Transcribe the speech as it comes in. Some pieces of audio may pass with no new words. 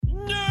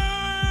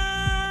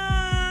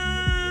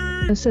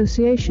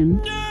Association.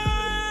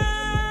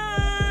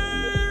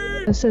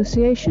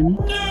 Association.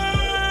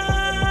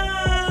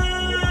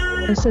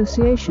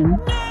 Association.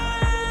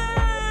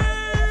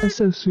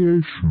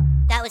 Association.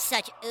 That was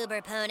such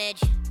uber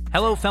ponage.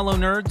 Hello, fellow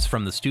nerds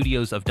from the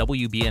studios of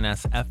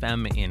WBNS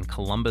FM in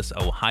Columbus,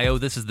 Ohio.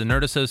 This is the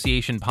Nerd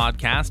Association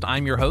podcast.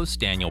 I'm your host,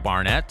 Daniel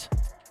Barnett.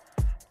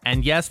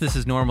 And yes, this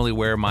is normally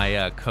where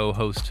my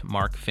co-host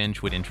Mark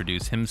Finch would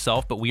introduce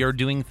himself, but we are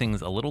doing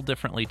things a little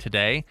differently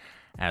today.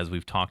 As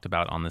we've talked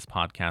about on this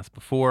podcast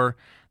before,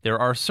 there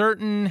are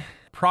certain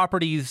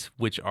properties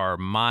which are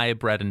my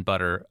bread and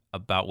butter,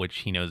 about which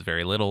he knows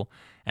very little.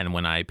 And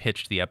when I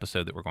pitched the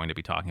episode that we're going to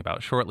be talking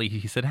about shortly,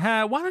 he said,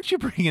 why don't you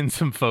bring in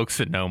some folks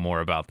that know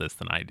more about this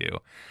than I do?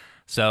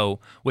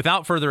 So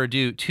without further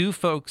ado, two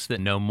folks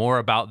that know more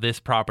about this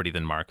property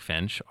than Mark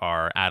Finch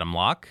are Adam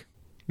Locke.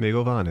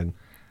 Mego Vanen.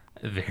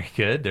 Very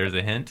good. There's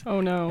a hint.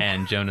 Oh, no.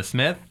 And Jonah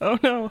Smith. Oh,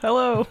 no.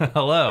 Hello.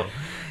 Hello.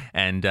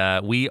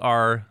 And we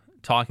are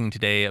talking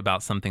today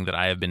about something that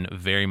I have been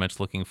very much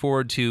looking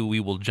forward to.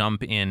 We will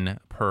jump in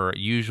per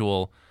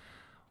usual.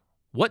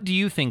 What do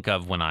you think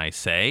of when I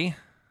say,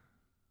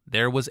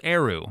 there was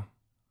Eru,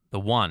 the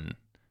one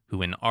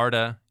who in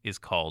Arda is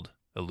called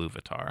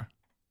Iluvatar?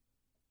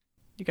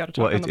 You got to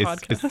talk on the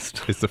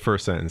podcast. It's the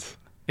first sentence.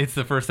 It's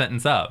the first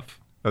sentence of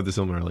the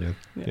Silmarillion.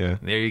 Yeah.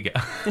 There you go.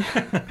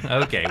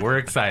 Okay, we're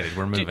excited.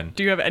 We're moving.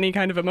 Do you have any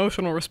kind of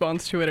emotional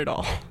response to it at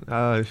all?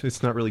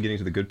 It's not really getting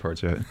to the good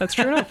parts yet. That's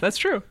true enough. That's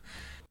true.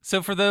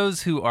 So for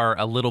those who are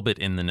a little bit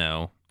in the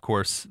know, of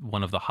course,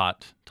 one of the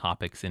hot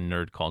topics in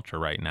nerd culture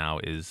right now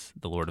is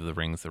The Lord of the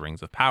Rings, The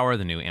Rings of Power,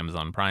 the new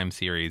Amazon Prime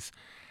series.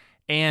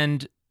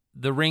 And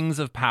The Rings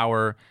of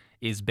Power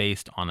is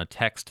based on a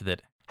text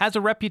that has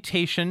a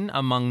reputation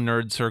among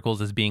nerd circles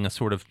as being a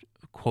sort of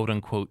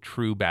quote-unquote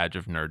true badge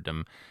of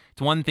nerddom.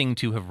 It's one thing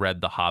to have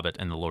read The Hobbit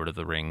and The Lord of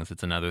the Rings.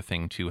 It's another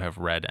thing to have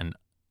read and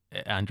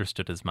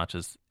understood as much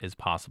as is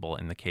possible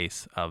in the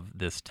case of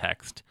this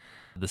text,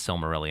 The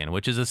Silmarillion,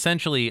 which is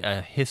essentially a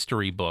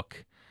history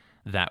book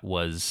that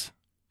was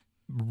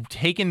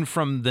taken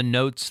from the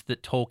notes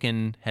that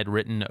Tolkien had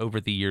written over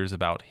the years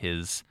about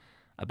his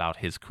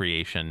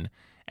creation,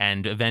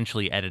 and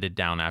eventually edited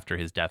down after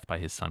his death by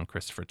his son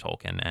Christopher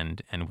Tolkien,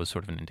 and was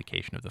sort of an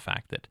indication of the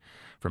fact that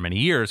for many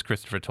years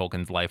Christopher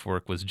Tolkien's life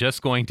work was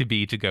just going to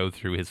be to go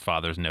through his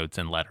father's notes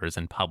and letters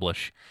and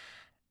publish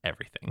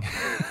everything.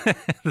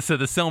 So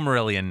the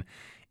Silmarillion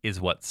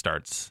is what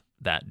starts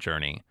that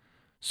journey.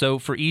 So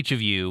for each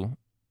of you,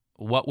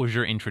 what was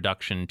your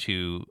introduction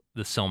to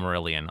the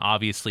Silmarillion?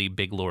 Obviously,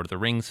 big Lord of the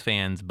Rings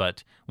fans,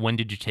 but when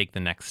did you take the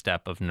next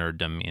step of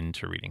nerddom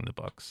into reading the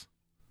books?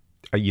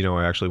 I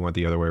actually went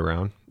the other way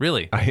around.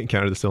 Really? I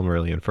encountered the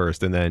Silmarillion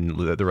first, and then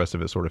the rest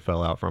of it sort of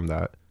fell out from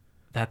that.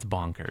 That's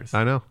bonkers.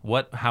 I know.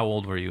 How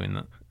old were you in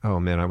the... Oh,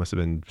 man, I must have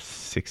been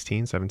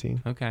 16,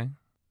 17. Okay.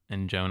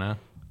 And Jonah?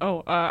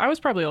 Oh, I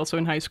was probably also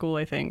in high school,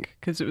 I think,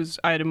 because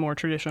I had a more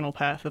traditional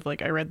path of,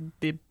 I read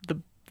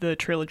the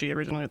trilogy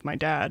originally with my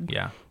dad.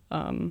 Yeah.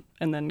 And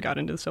then got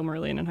into the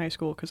Silmarillion in high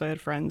school because I had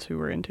friends who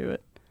were into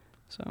it.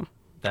 So...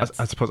 I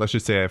suppose I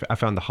should say I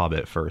found The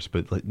Hobbit first,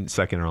 but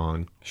second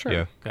on. Sure.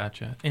 Yeah.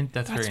 Gotcha. And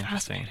that's very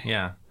interesting.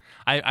 Yeah.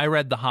 I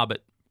read The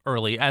Hobbit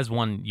early, as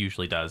one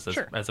usually does,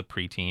 as a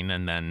preteen,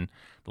 and then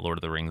The Lord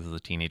of the Rings as a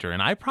teenager.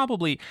 And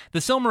the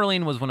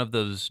Silmarillion was one of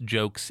those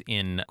jokes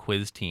in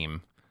quiz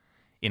team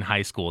in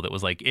high school that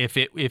was like, if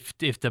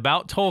it's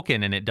about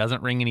Tolkien and it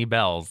doesn't ring any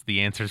bells, the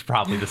answer is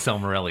probably the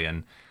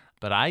Silmarillion.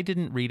 But I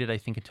didn't read it, I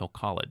think, until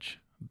college,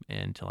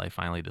 until I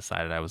finally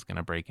decided I was going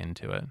to break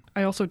into it.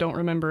 I also don't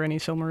remember any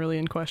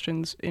Silmarillion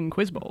questions in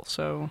Quiz Bowl,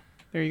 so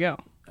there you go.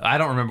 I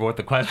don't remember what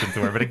the questions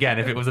were, but again,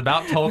 if it was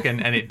about Tolkien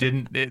and it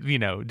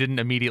didn't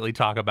immediately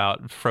talk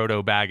about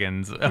Frodo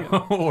Baggins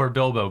or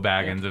Bilbo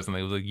Baggins or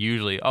something, it was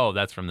usually,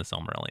 that's from the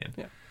Silmarillion.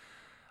 Yeah.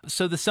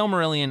 So the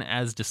Silmarillion,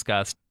 as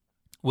discussed,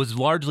 was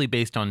largely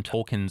based on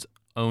Tolkien's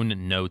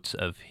own notes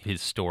of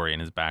his story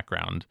and his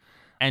background,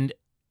 and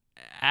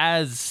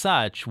as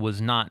such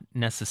was not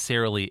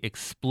necessarily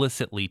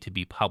explicitly to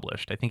be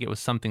published. I think it was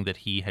something that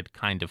he had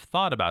kind of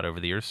thought about over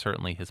the years.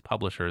 Certainly his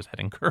publishers had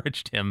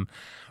encouraged him,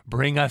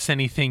 bring us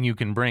anything you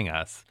can bring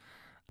us.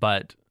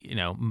 But,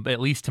 at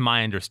least to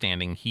my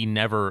understanding,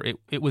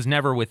 it was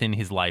never within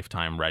his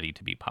lifetime ready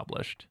to be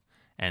published.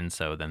 And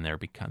so then there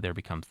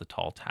becomes the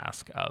tall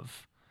task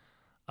of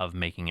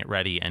making it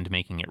ready and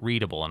making it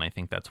readable. And I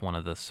think that's one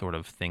of the sort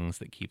of things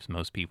that keeps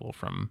most people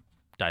from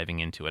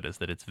diving into it, is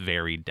that it's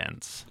very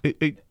dense.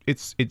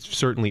 It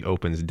certainly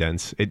opens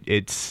dense.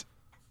 It's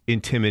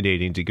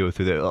intimidating to go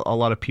through that. A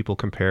lot of people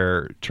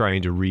compare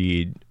trying to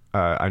read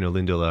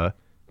Ainulindalë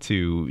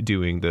to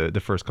doing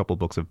the first couple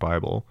books of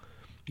Bible.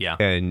 Yeah.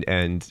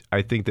 And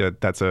I think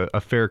that's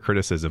a fair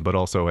criticism, but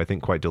also I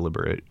think quite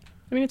deliberate.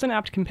 I mean, it's an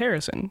apt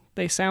comparison.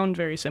 They sound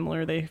very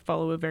similar. They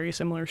follow a very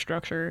similar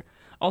structure.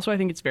 Also, I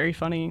think it's very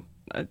funny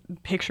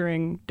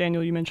picturing,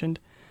 Daniel, you mentioned,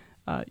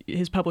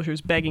 his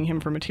publishers begging him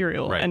for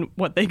material, Right. and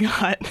what they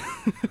got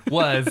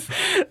Was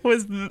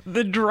was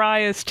the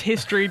driest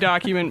history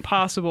document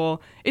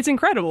possible. It's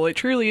incredible. It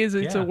truly is.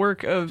 It's Yeah. a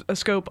work of a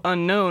scope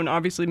unknown.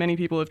 Obviously, many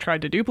people have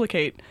tried to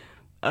duplicate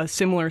a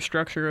similar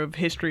structure of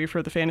history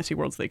for the fantasy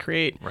worlds they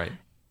create, right.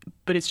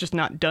 but it's just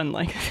not done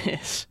like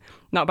this.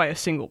 Not by a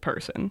single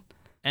person.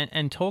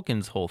 And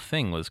Tolkien's whole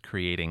thing was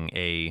creating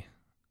a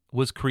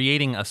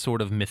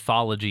sort of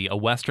mythology, a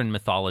Western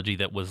mythology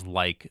that was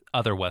like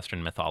other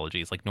Western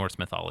mythologies, like Norse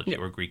mythology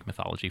or Greek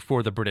mythology,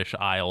 for the British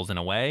Isles in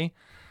a way.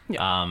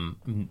 Yeah.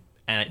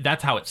 And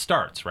that's how it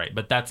starts, right?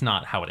 But that's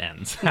not how it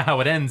ends.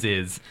 How it ends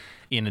is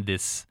in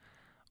this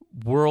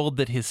world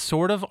that is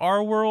sort of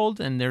our world,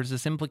 and there's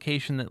this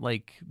implication that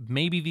like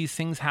maybe these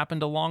things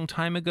happened a long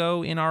time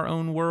ago in our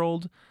own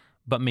world,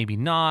 but maybe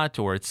not,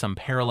 or it's some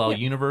parallel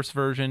universe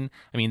version.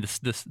 I mean,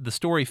 the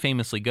story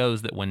famously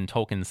goes that when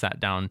Tolkien sat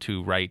down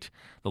to write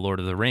The Lord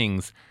of the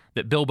Rings,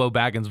 that Bilbo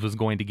Baggins was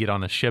going to get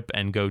on a ship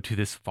and go to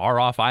this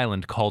far-off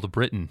island called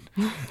Britain.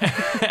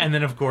 And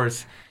then, of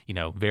course,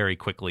 very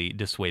quickly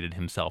dissuaded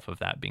himself of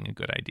that being a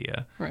good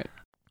idea. Right.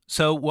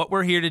 So what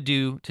we're here to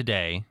do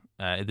today,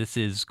 this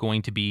is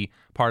going to be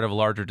part of a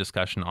larger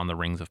discussion on the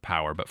Rings of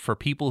Power. But for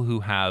people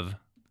who have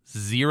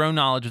zero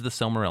knowledge of the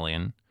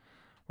Silmarillion,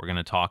 we're going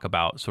to talk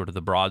about sort of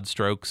the broad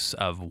strokes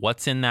of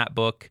what's in that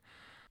book.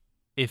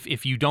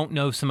 If you don't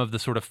know some of the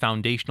sort of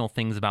foundational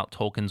things about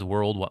Tolkien's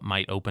world, what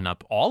might open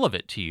up all of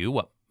it to you,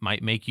 what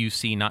might make you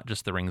see not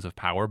just the Rings of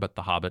Power, but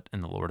The Hobbit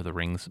and The Lord of the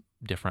Rings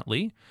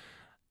differently,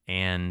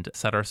 and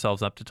set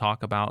ourselves up to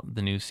talk about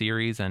the new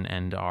series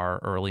and our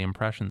early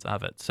impressions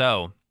of it.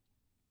 So,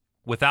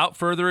 without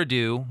further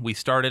ado, we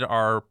started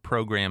our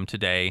program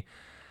today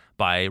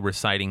by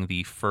reciting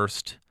the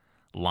first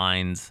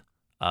lines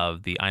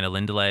of the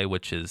Ainulindale,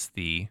 which is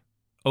the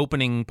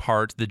opening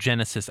part, the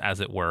genesis,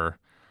 as it were,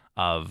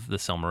 of the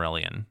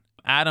Silmarillion.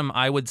 Adam,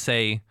 I would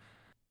say,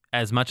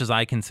 as much as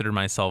I consider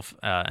myself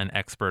an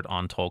expert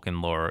on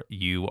Tolkien lore,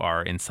 you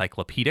are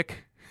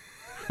encyclopedic.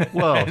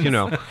 Well, And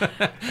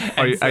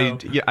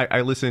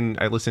I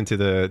listen to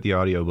the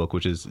audiobook,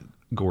 which is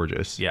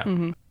gorgeous.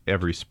 Yeah.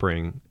 Every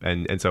spring,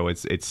 and so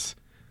it's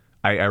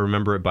I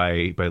remember it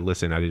by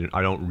listen.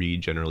 I don't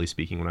read, generally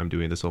speaking, when I'm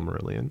doing the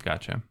Silmarillion.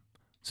 Gotcha.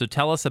 So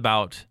tell us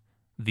about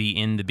the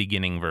in the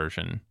beginning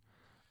version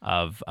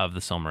of the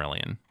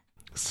Silmarillion.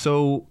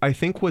 So I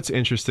think what's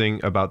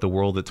interesting about the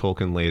world that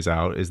Tolkien lays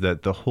out is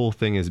that the whole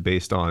thing is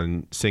based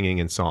on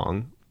singing and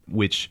song,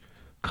 which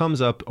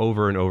comes up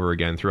over and over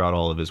again throughout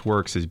all of his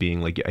works as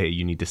being like, hey,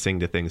 you need to sing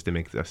to things to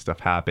make this stuff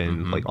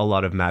happen. Like a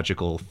lot of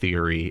magical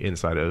theory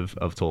inside of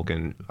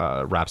Tolkien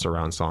wraps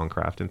around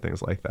songcraft and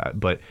things like that.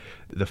 But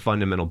the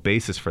fundamental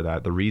basis for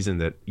that, the reason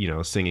that,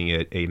 singing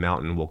at a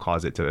mountain will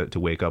cause it to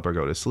wake up or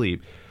go to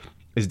sleep,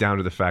 is down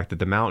to the fact that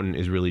the mountain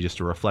is really just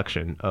a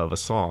reflection of a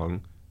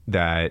song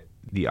that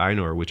the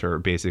Ainur, which are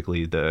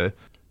basically the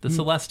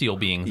celestial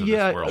beings of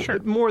this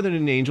world. More than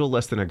an angel,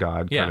 less than a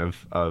god Yeah. kind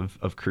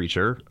of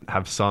creature,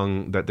 have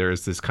sung that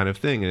there's this kind of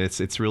thing, and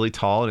it's really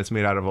tall and it's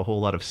made out of a whole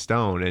lot of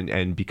stone,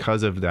 and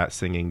because of that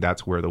singing,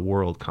 that's where the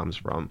world comes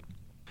from.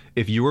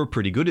 If you're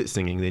pretty good at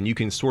singing, then you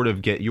can sort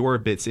of get your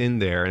bits in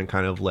there and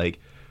kind of like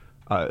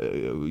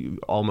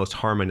almost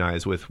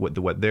harmonize with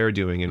what they're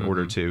doing in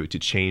order to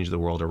change the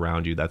world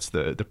around you. That's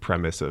the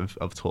premise of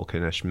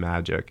Tolkienish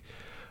magic.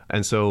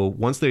 And so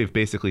once they've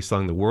basically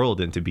sung the world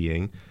into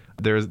being,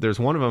 there's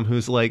one of them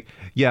who's like,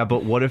 yeah,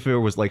 but what if there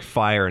was like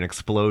fire and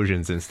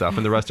explosions and stuff?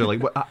 And the rest are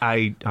like, well,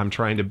 I'm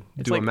trying to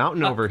do like, a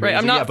mountain over here. right,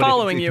 I'm So, not yeah, but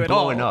following it's you at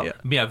all. blowing up. Yeah.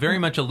 Yeah, very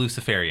much a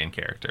Luciferian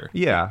character.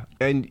 Yeah,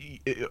 and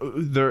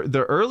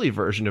the early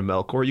version of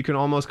Melkor, you can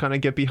almost kind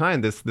of get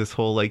behind this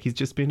whole like he's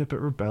just being a bit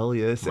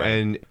rebellious, Right.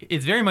 and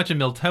It's very much a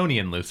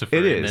Miltonian Lucifer.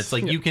 It And is. it's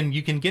like you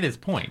can get his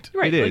point.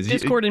 Right. It Like is.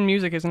 discord in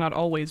music is not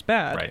always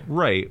bad. Right.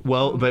 right.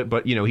 Well,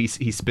 but he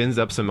spins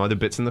up some other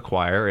bits in the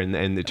choir,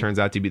 and it turns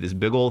out to be this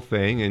big old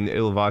thing, and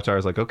Iluvatar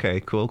is like,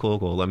 okay, cool.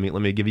 Let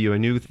me give you a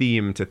new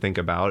theme to think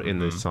about in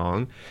this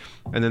song,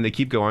 and then they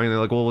keep going, and they're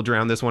like, well, we'll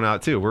drown this one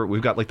out too.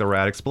 We've got like the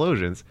rad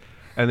explosions,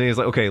 and then he's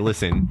like, okay,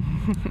 listen,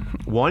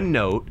 one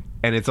note,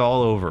 and it's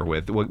all over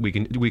with. We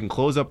can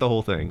close up the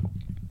whole thing,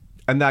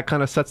 and that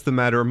kind of sets the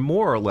matter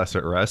more or less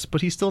at rest. But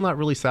he's still not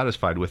really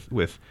satisfied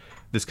with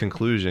this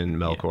conclusion,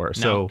 Melkor.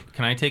 Yeah. So Now,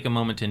 can I take a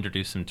moment to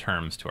introduce some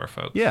terms to our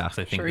folks? Yeah. Because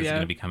I think Sure, this is yeah.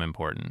 going to become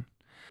important.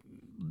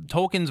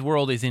 Tolkien's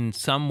world is in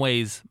some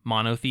ways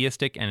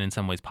monotheistic and in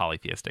some ways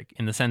polytheistic,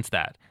 in the sense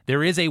that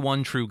there is a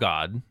one true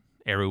God,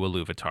 Eru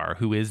Iluvatar,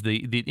 who is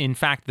the in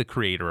fact the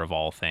creator of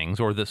all things,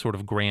 or the sort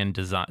of grand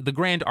design, the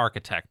grand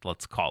architect,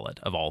 let's call it,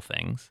 of all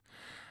things.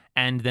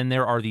 And then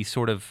there are these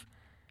sort of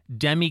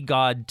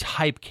demigod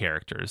type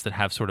characters that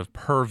have sort of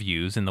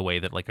purviews in the way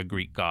that like a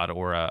Greek god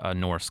or a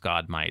Norse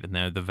god might, and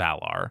they're the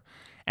Valar.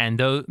 And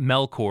though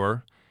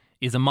Melkor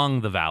is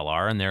among the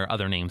Valar, and there are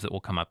other names that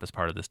will come up as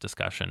part of this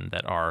discussion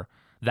that are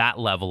that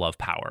level of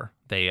power.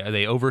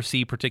 They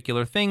oversee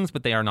particular things,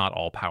 but they are not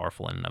all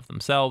powerful in and of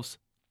themselves.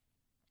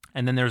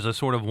 And then there's a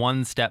sort of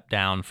one step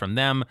down from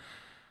them,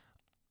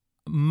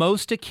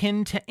 most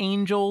akin to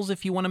angels,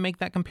 if you want to make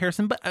that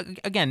comparison. But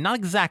again, not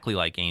exactly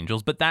like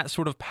angels, but that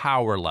sort of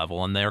power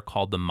level, and they're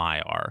called the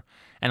Maiar.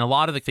 And a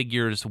lot of the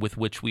figures with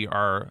which we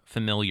are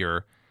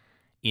familiar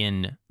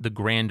in the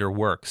grander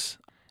works,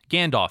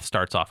 Gandalf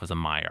starts off as a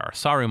Maiar.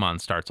 Saruman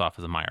starts off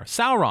as a Maiar.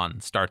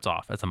 Sauron starts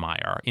off as a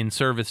Maiar in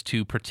service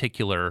to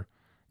particular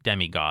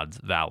demigods,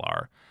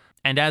 Valar.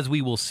 And as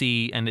we will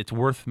see, and it's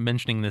worth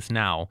mentioning this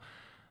now,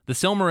 the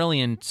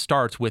Silmarillion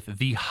starts with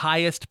the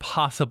highest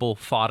possible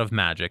thought of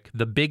magic,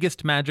 the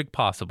biggest magic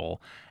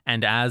possible,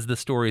 and as the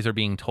stories are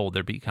being told,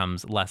 there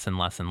becomes less and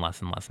less and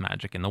less and less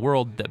magic in the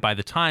world. That by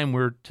the time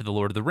we're to the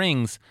Lord of the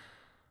Rings,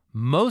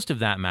 most of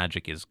that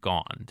magic is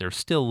gone. There's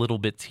still little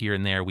bits here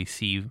and there. We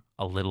see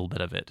a little bit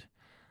of it,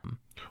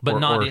 but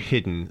not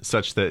hidden,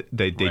 such that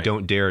they Right.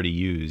 don't dare to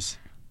use.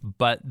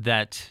 But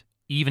that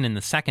even in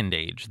the Second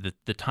Age, the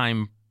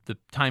time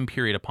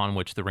period upon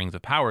which the Rings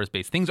of Power is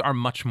based, things are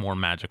much more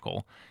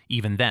magical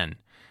even then.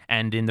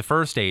 And in the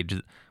First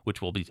Age,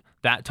 which will be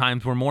that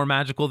times were more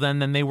magical then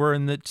than they were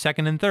in the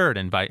Second and Third,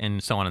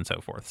 and so on and so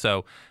forth.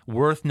 So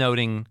worth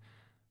noting,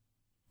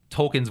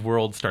 Tolkien's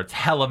world starts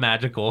hella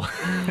magical,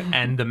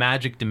 and the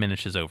magic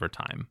diminishes over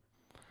time.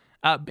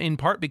 In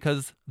part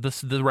because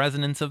the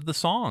resonance of the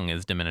song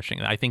is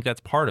diminishing. I think that's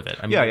part of it.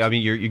 I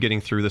mean, you're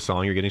getting through the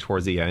song. You're getting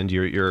towards the end.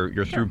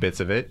 You're through bits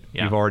of it.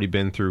 Yeah. You've already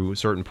been through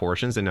certain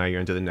portions, and now you're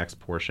into the next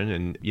portion.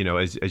 And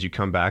as you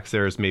come back,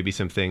 there's maybe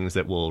some things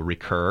that will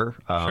recur.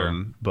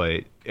 Sure.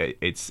 But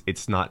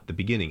it's not the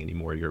beginning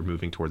anymore. You're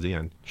moving towards the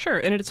end. Sure,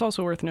 and it's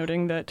also worth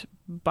noting that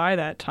by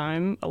that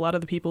time, a lot of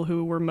the people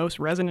who were most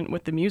resonant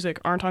with the music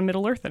aren't on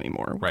Middle-earth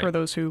anymore. Right. For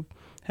those who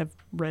have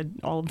read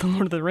all of The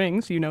Lord of the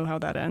Rings, you know how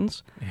that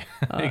ends.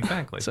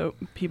 exactly. So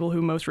people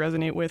who most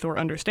resonate with or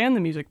understand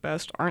the music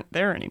best aren't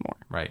there anymore.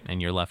 Right,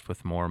 and you're left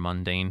with more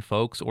mundane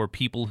folks or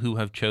people who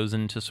have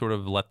chosen to sort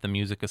of let the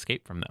music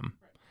escape from them.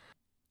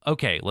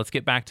 Okay, let's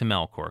get back to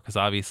Melkor, because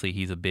obviously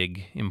he's a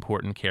big,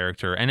 important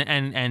character,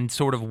 and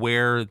sort of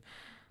where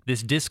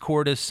this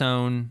discord is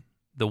sown,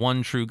 the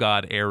one true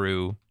god,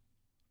 Eru,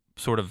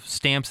 sort of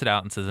stamps it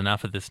out and says,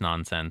 enough of this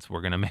nonsense.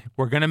 We're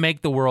gonna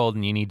make the world,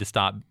 and you need to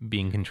stop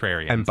being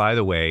contrarian. And by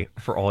the way,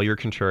 for all your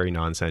contrary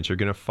nonsense, you're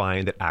going to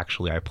find that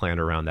actually I planned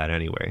around that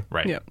anyway.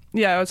 right.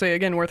 Yeah, I would say,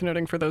 again, worth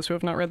noting for those who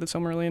have not read the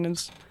Silmarillion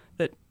is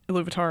that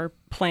Iluvatar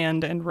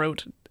planned and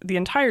wrote the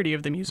entirety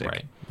of the music.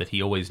 Right, that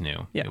he always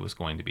knew Yeah. it was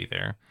going to be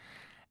there.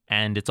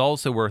 And it's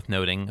also worth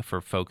noting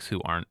for folks who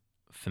aren't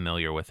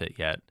familiar with it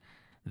yet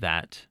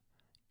that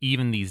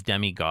even these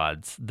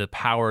demigods, the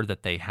power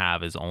that they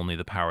have is only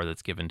the power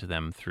that's given to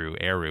them through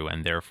Eru,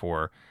 and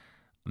therefore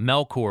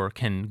Melkor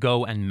can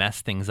go and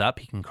mess things up.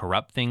 He can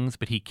corrupt things,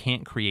 but he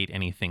can't create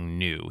anything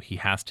new. He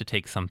has to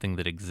take something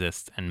that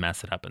exists and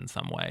mess it up in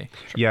some way.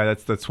 Yeah,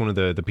 that's one of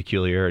the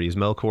peculiarities.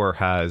 Melkor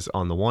has,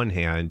 on the one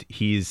hand,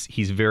 he's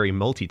very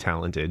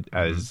multi-talented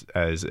as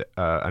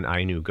an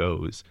Ainu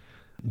goes,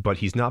 but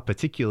he's not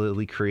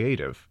particularly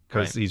creative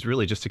because Right. he's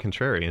really just a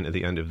contrarian at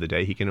the end of the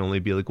day. He can only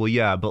be like, well,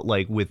 yeah, but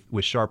like with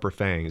sharper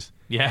fangs.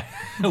 Yeah,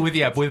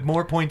 with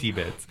more pointy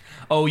bits.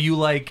 Oh, you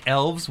like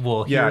elves?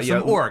 Well, here's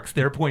some orcs.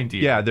 They're pointy.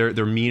 Yeah,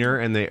 they're meaner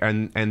and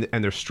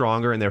they're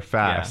stronger and they're Yeah.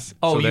 fast.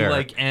 Oh, So you there.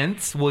 like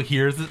Ents? Well,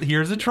 here's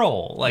a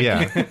troll. Like,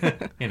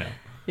 Yeah. you know.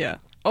 Yeah.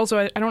 Also,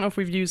 I don't know if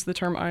we've used the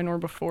term Ainur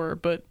before,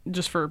 but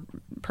just for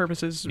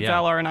purposes, Yeah.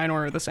 Valar and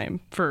Ainur are the same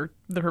for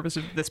the purpose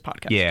of this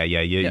podcast. Yeah.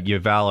 Your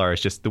Valar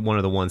is just one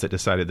of the ones that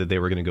decided that they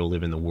were going to go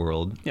live in the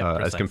world Yeah, as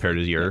precisely. compared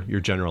to your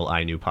general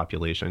Ainu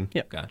population.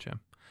 Yep. Gotcha.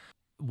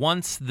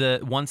 Once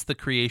the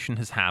creation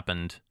has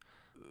happened,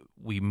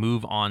 we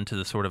move on to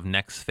the sort of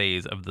next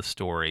phase of the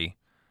story.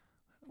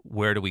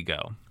 Where do we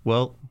go?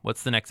 Well,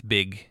 What's the next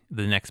big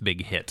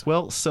hit?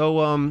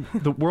 so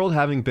the world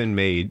having been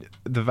made,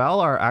 the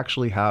Valar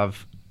actually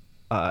have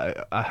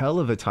a hell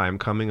of a time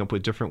coming up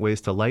with different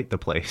ways to light the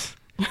place.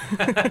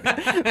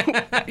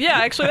 Yeah,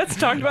 actually, that's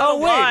talked about a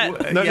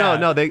lot.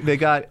 No. They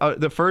got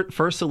the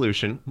first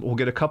solution. We'll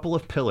get a couple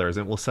of pillars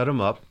and we'll set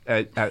them up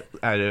at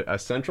a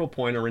central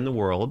point or in the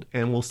world,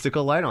 and we'll stick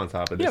a light on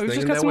top of this Yeah, we've thing,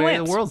 just and got that some way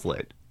lamps. the world's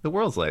lit. The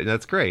world's lit.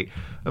 That's great.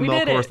 And We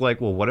did Melkor's it.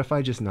 like, well, what if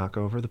I just knock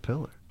over the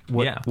pillar?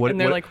 What, Yeah. What, And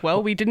they're what- like,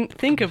 well, we didn't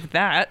think of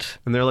that.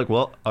 and they're like,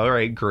 well, all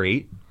right,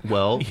 great.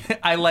 Well,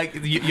 I like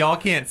y'all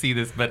can't see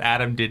this, but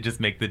Adam did just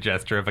make the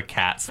gesture of a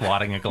cat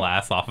swatting a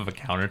glass off of a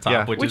countertop,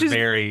 Yeah. which is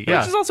very Yeah.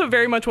 Which is also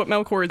very much what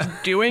Melkor is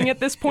doing at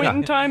this point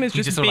in time, is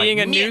He's just just sort of being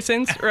like, a "Nyeh."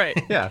 nuisance.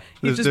 Right. yeah.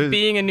 He's just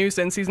being a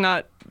nuisance. He's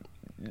not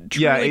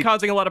truly it-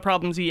 causing a lot of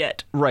problems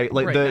yet. Right,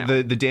 like right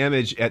the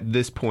damage at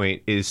this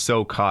point is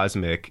so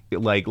cosmic.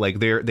 Like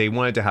they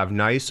wanted to have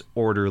nice,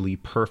 orderly,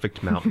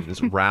 perfect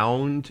mountains,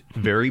 round,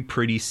 very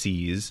pretty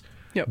seas,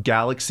 Yep.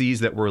 galaxies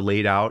that were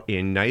laid out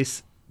in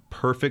nice,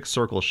 perfect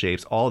circle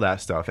shapes, all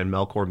that stuff. And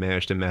Melkor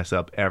managed to mess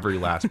up every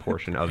last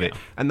portion of it,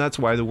 and that's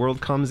why the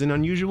world comes in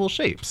unusual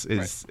shapes.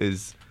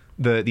 Is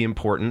the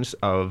importance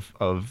of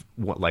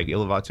what, like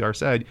Iluvatar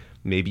said,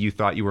 maybe you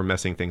thought you were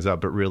messing things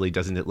up, but really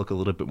doesn't it look a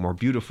little bit more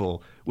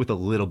beautiful with a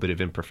little bit of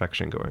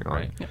imperfection going on?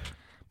 Right.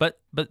 But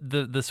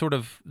the sort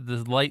of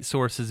the light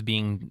sources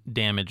being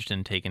damaged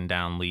and taken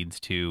down leads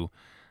to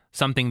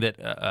something that,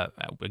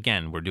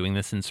 again, we're doing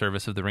this in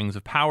service of the Rings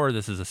of Power.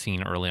 This is a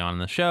scene early on in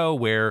the show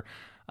where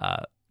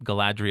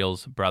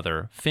Galadriel's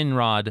brother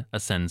Finrod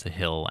ascends a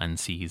hill and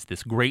sees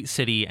this great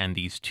city and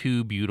these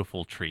two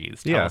beautiful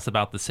trees. Tell us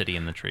about the city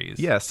and the trees.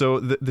 Yeah, so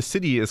the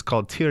city is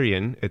called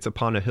Tirion. It's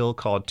upon a hill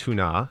called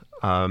Tuna,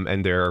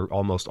 and they're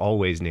almost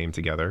always named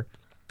together.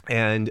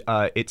 And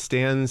it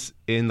stands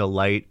in the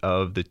light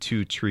of the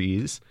two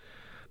trees,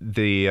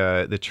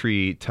 the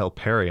tree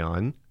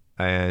Telperion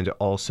and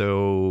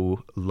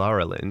also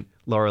Laurelin.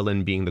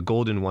 Laurelin being the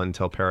golden one,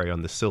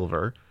 Telperion the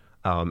silver.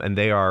 And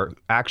they are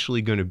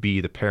actually going to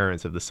be the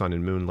parents of the sun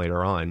and moon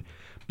later on,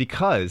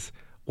 because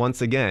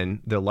once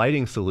again, the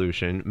lighting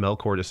solution,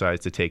 Melkor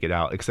decides to take it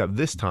out, except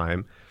this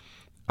time,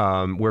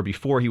 where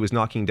before he was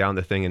knocking down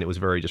the thing and it was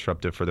very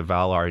disruptive for the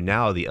Valar.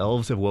 Now the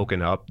elves have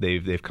woken up.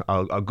 They've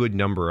a good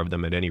number of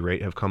them at any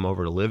rate have come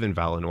over to live in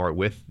Valinor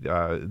with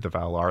the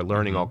Valar,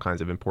 learning all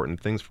kinds of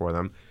important things for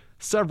them.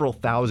 Several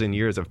thousand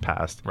years have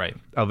passed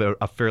of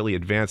a fairly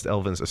advanced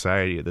elven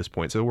society at this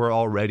point. So we're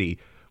already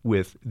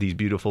with these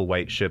beautiful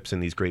white ships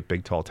and these great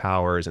big tall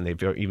towers, and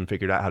they've even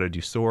figured out how to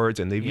do swords,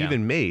 and they've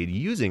even made,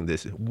 using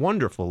this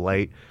wonderful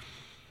light,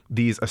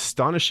 these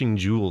astonishing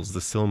jewels, the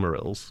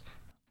Silmarils.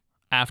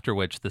 After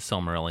which the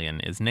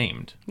Silmarillion is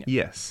named.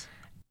 Yes.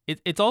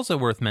 It's also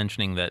worth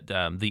mentioning that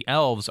the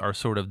elves are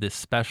sort of this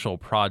special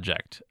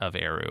project of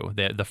Eru,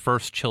 the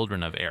first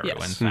children of Eru,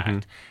 in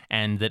fact,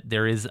 and that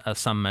there is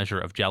some measure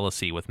of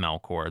jealousy with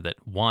Melkor, that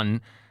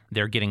one,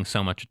 they're getting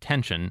so much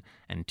attention,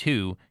 and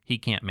two, he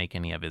can't make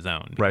any of his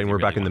own. Right, and we're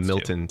back in the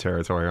Milton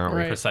territory, aren't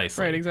we?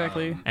 Precisely. Right,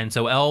 exactly. And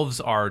so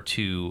elves are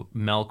to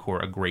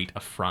Melkor a great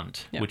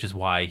affront, which is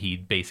why he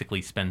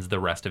basically spends the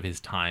rest of his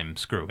time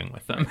screwing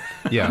with them.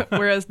 Yeah.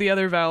 Whereas the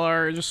other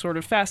Valar are just sort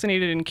of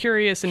fascinated and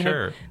curious,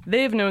 and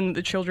they've known that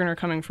the children are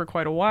coming for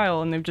quite a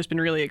while, and they've just been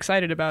really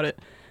excited about it,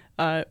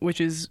 which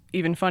is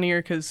even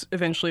funnier because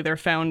eventually they're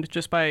found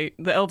just by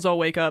the elves all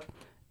wake up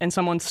and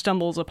someone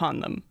stumbles upon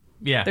them.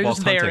 Yeah, they're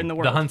just there in the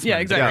world. The huntsman. Yeah,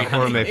 exactly.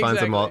 Yeah, Orome finds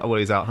him while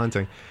he's out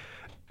hunting.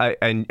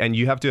 And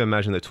you have to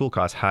imagine that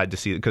Tulkas had to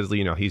see, because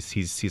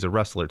he's a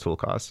wrestler,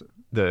 Tulkas,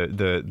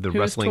 the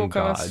wrestling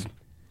god.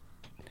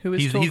 Who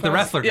is he's the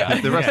wrestler guy.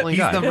 The wrestling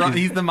guy.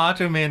 He's the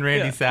Macho Man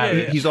Randy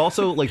Savage. He's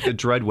also like the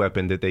dread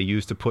weapon that they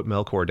used to put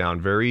Melkor down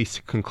very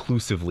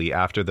conclusively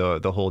after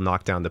the whole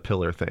knock down the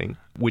pillar thing,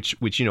 which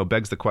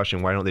begs the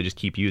question, why don't they just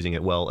keep using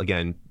it? Well,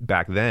 again,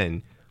 back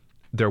then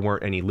there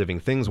weren't any living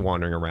things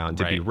wandering around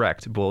to be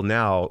wrecked. Well,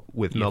 now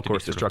with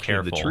Melkor's destruction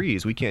of the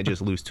trees, we can't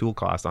just lose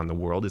Tulkas on the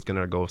world. It's going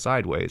to go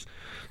sideways.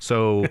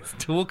 So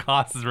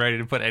Tulkas is ready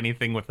to put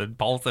anything with a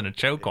pulse and a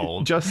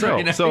chokehold. Just so.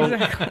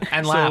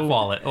 And laugh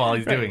while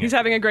he's doing it. He's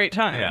having a great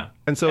time. Yeah.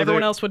 And so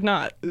everyone else would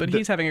not, but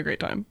he's having a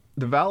great time.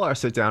 The Valar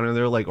sit down and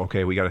they're like,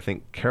 okay, we got to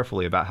think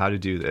carefully about how to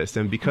do this.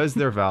 And because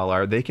they're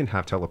Valar, they can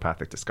have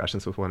telepathic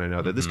discussions with one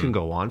another. This can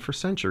go on for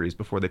centuries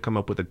before they come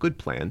up with a good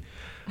plan.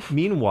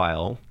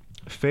 Meanwhile,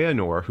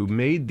 Feanor, who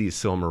made these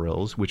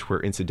Silmarils, which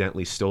were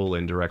incidentally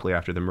stolen directly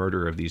after the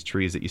murder of these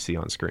trees that you see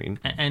on screen.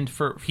 And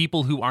for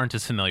people who aren't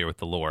as familiar with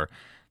the lore,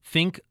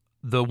 think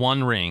the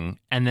One Ring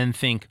and then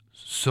think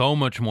so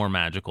much more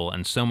magical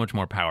and so much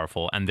more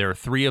powerful. And there are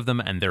three of them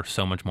and they're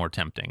so much more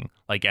tempting.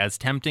 Like as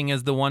tempting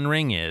as the One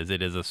Ring is,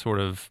 it is a sort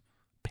of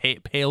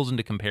pales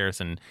into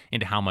comparison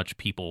into how much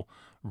people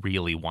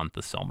really want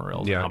the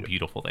Silmarils and how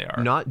beautiful they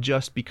are. Not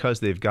just because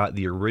they've got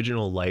the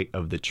original light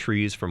of the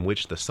trees from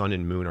which the sun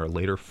and moon are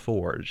later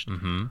forged,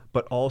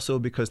 but also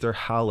because they're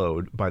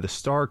hallowed by the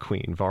Star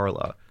Queen,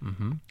 Varla,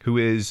 who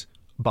is,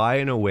 by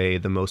and away,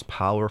 the most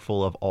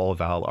powerful of all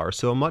Valar.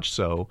 So much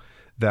so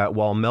that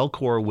while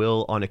Melkor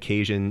will, on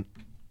occasion,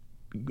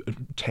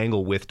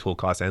 tangle with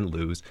Tulkas and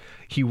lose,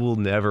 he will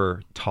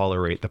never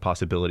tolerate the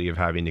possibility of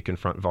having to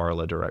confront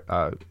Varla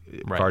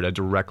Varda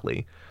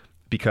directly,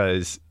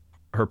 because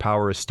her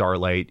power is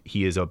starlight.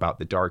 He is about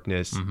the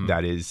darkness.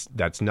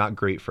 That's not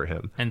great for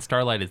him. And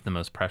starlight is the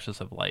most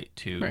precious of light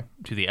to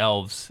the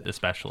elves,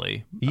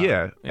 especially.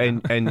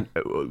 And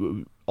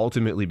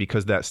ultimately,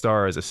 because that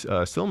star is a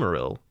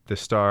Silmaril, the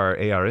star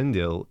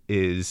Earendil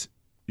is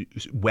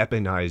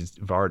weaponized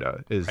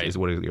Varda, is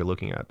what you're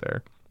looking at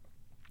there.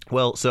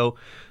 Well, so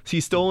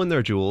he's stolen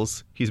their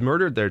jewels. He's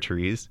murdered their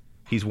trees.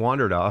 He's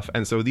wandered off.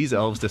 And so these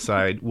elves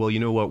decide, well,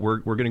 you know what? We're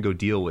going to go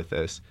deal with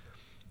this.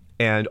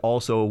 And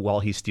also, while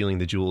he's stealing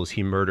the jewels,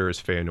 he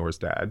murders Feanor's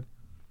dad.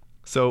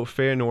 So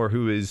Feanor,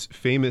 who is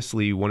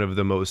famously one of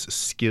the most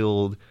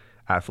skilled,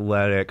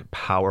 athletic,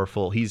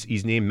 powerful,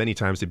 he's named many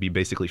times to be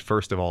basically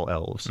first of all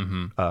elves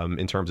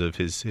in terms of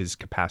his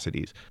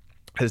capacities,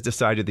 has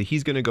decided that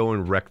he's going to go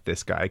and wreck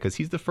this guy because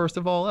he's the first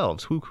of all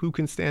elves. Who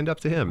can stand up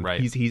to him? Right.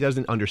 He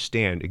doesn't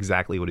understand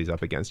exactly what he's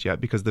up against yet,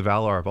 because the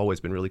Valar have always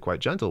been really quite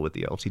gentle with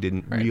the elves. He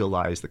didn't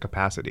realize the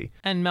capacity.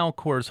 And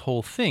Melkor's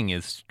whole thing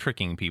is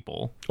tricking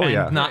people. Oh,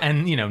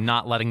 and yeah.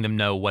 Not letting them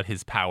know what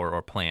his power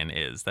or plan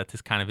is.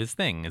 That's kind of his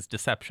thing, is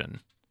deception.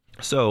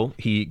 So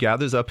he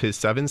gathers up his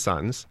 7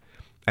 sons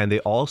and they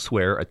all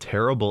swear a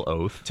terrible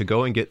oath to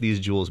go and get these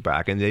jewels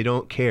back, and they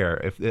don't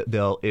care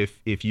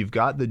if you've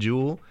got the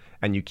jewel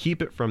and you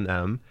keep it from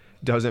them.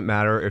 Doesn't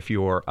matter if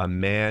you're a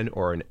man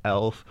or an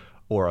elf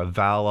or a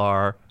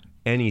Valar,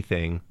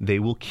 anything, they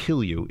will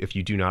kill you if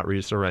you do not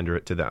surrender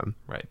it to them.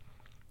 Right.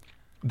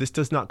 This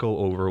does not go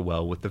over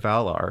well with the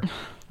Valar.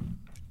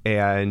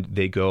 And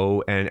they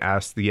go and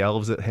ask the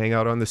elves that hang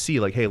out on the sea,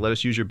 like, hey, let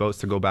us use your boats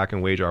to go back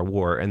and wage our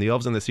war. And the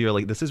elves on the sea are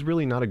like, this is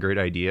really not a great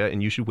idea,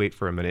 and you should wait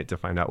for a minute to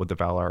find out what the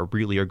Valar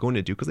really are going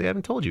to do, because they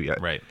haven't told you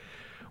yet. Right.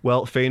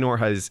 Well,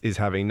 Fëanor is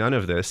having none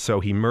of this, so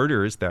he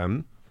murders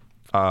them.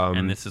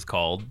 And this is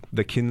called?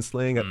 The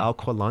Kinslaying at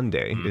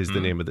Alqualande is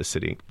the name of the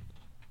city.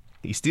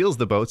 He steals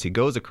the boats, he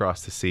goes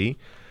across the sea.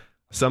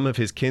 Some of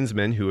his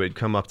kinsmen who had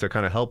come up to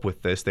kind of help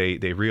with this, they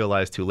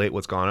realized too late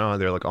what's gone on.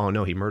 They're like, oh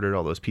no, he murdered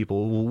all those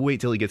people. We'll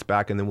wait till he gets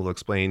back and then we'll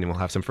explain and we'll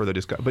have some further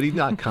discussion. But he's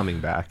not coming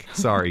back.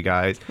 Sorry,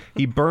 guys.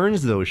 He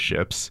burns those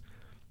ships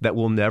that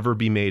will never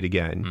be made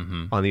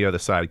again on the other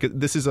side. 'Cause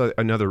this is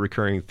another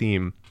recurring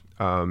theme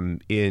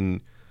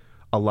in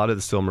a lot of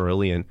the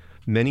Silmarillion.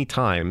 Many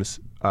times,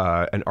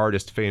 an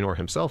artist, Fëanor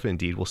himself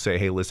indeed, will say,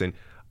 hey, listen,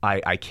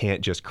 I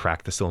can't just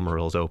crack the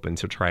Silmarils open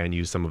to try and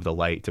use some of the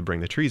light to bring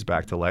the trees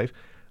back to life.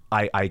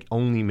 I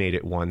only made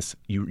it once.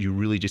 You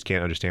really just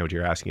can't understand what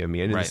you're asking of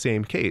me. And in the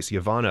same case,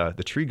 Yavanna,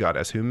 the tree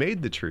goddess who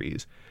made the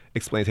trees,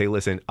 explains, hey,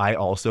 listen, I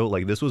also,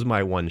 like, this was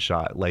my one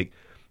shot. Like,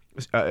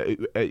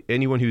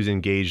 anyone who's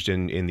engaged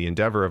in the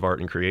endeavor of art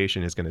and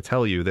creation is going to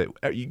tell you that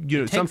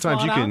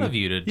sometimes you can out of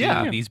you to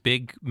do these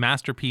big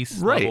masterpiece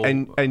right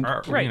level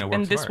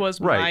and this was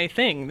my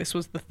thing. This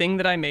was the thing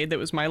that I made that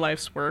was my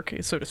life's work,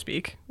 so to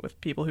speak, with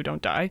people who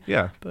don't die.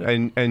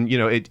 And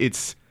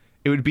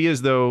it would be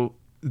as though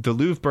the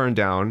Louvre burned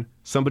down,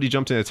 somebody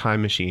jumped in a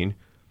time machine,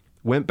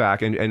 went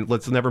back and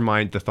let's never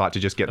mind the thought to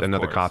just get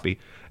another copy,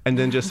 and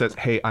then just says,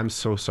 hey, I'm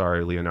so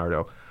sorry,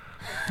 Leonardo.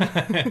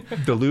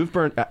 The Louvre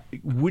burned.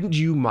 Wouldn't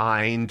you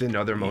mind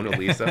another Mona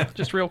Lisa?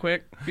 Just real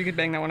quick, you could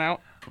bang that one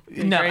out.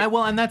 No,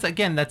 and that's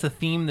a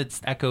theme that's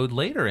echoed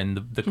later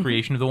in the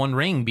creation of the One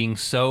Ring, being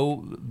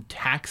so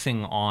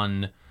taxing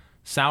on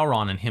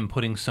Sauron and him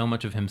putting so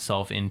much of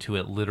himself into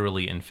it,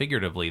 literally and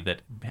figuratively,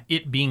 that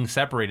it being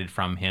separated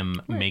from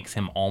him makes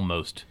him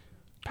almost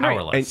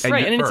powerless. And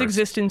its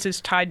existence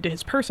is tied to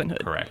his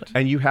personhood. Correct.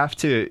 And you have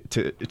to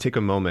take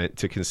a moment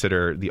to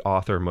consider the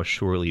author must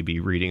surely be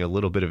reading a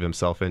little bit of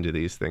himself into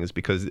these things,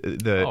 because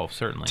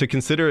certainly to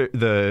consider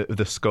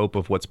the scope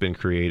of what's been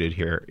created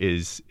here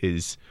is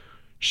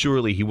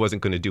surely he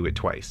wasn't going to do it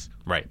twice.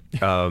 Right.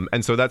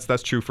 And so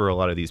that's true for a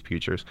lot of these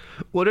futures.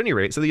 Well, at any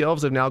rate, so the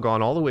elves have now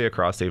gone all the way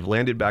across. They've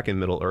landed back in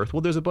Middle-earth.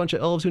 Well, there's a bunch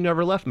of elves who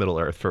never left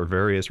Middle-earth for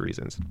various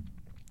reasons.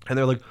 And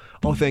they're like,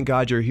 oh, thank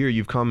God you're here.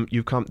 You've come.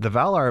 The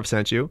Valar have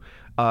sent you,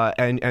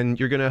 and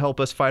you're going to help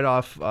us fight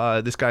off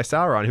this guy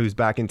Sauron, who's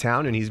back in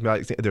town, and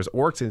there's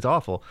orcs, and it's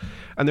awful.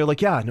 And they're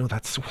like, yeah, no,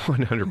 that's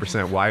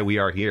 100% why we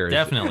are here.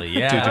 Definitely,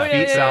 yeah. To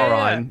defeat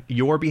Sauron,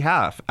 your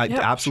behalf.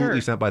 Absolutely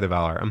sure. Sent by the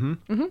Valar.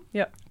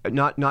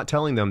 Not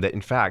telling them that,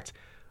 in fact,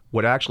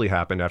 what actually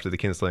happened after the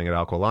Kinslaying at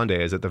Alqualande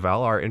is that the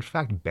Valar, in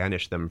fact,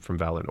 banished them from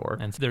Valinor.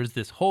 And so there's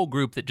this whole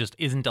group that just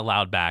isn't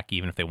allowed back,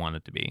 even if they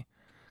wanted to be.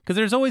 Because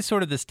there's always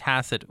sort of this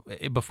tacit,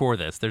 before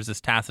this, there's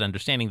this tacit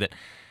understanding that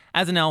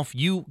as an elf,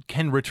 you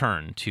can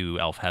return to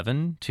Elf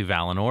Heaven, to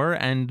Valinor,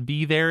 and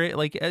be there,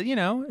 like,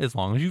 as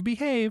long as you've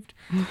behaved,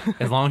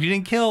 as long as you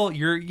didn't kill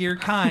your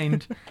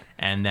kind.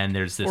 And then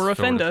there's this... Or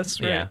offend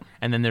us, right? Yeah.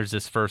 And then there's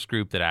this first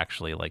group that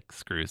actually, like,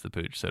 screws the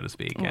pooch, so to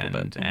speak. And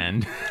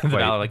the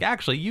Valar are like,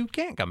 actually, you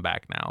can't come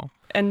back now.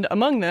 And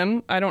among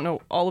them, I don't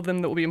know all of them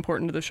that will be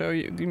important to the show.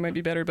 You might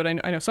be better, but I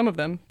know some of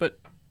them. But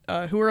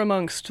who are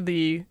amongst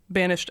the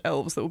banished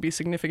elves that will be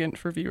significant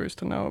for viewers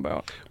to know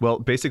about? Well,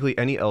 basically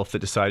any elf that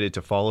decided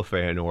to follow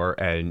Fëanor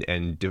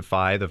and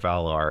defy the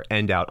Valar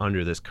end out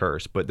under this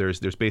curse. But there's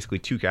basically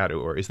two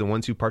categories: the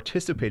ones who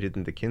participated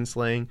in the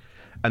kinslaying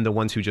and the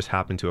ones who just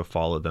happened to have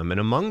followed them. And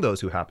among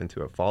those who happened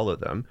to have followed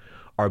them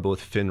are both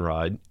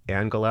Finrod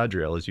and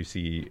Galadriel, as you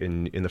see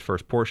in the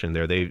first portion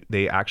there.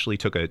 They actually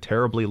took a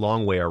terribly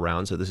long way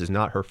around, so this is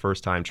not her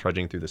first time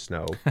trudging through the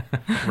snow.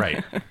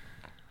 Right.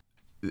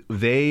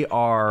 They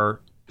are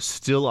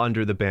still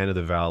under the ban of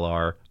the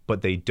Valar,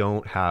 but they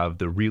don't have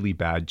the really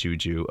bad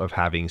juju of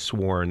having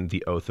sworn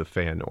the Oath of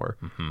Fëanor.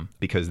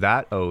 Because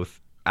that oath,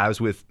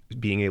 as with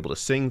being able to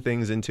sing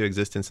things into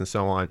existence and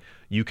so on,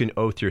 you can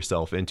oath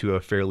yourself into a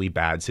fairly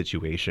bad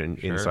situation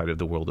inside of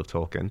the world of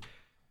Tolkien.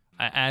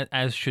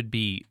 As should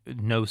be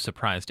no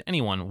surprise to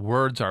anyone,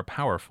 words are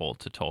powerful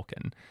to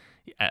Tolkien.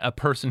 A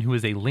person who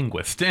is a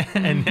linguist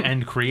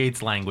and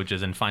creates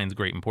languages and finds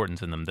great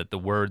importance in them, that the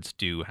words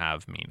do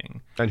have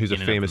meaning. And who's a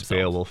famous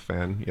Beowulf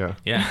fan, Yeah,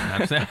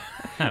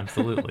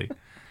 absolutely.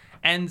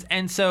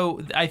 And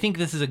so I think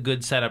this is a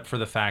good setup for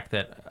the fact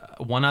that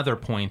one other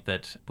point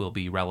that will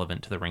be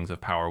relevant to the Rings of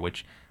Power,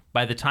 which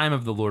by the time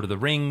of the Lord of the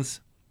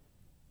Rings,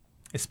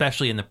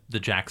 especially in the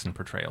Jackson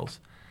portrayals,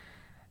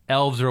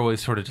 elves are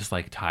always sort of just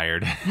like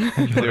tired.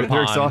 They're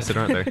exhausted,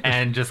 aren't they?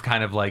 And just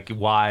kind of like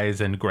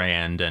wise and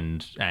grand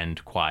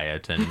and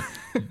quiet. And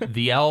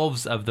the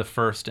elves of the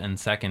first and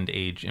second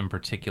age in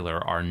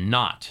particular are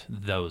not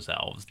those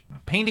elves.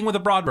 Painting with a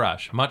broad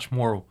brush, much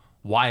more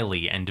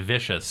wily and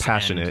vicious,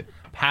 passionate,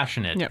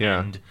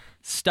 and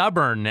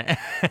stubborn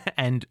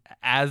and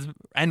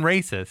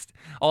racist.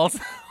 Also,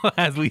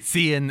 as we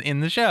see in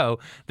the show,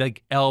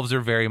 like elves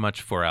are very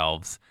much for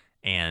elves,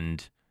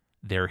 and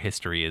their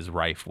history is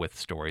rife with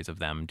stories of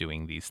them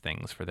doing these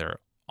things for their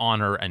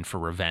honor and for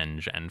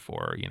revenge and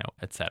for,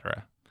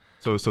 etc.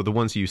 So the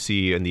ones you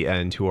see in the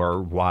end who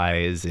are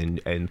wise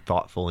and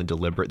thoughtful and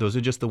deliberate, those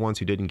are just the ones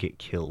who didn't get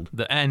killed.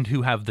 And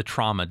who have the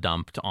trauma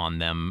dumped on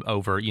them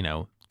over,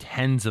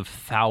 tens of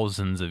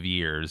thousands of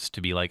years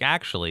to be like,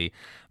 actually,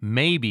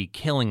 maybe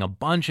killing a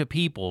bunch of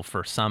people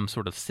for some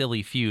sort of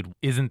silly feud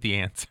isn't the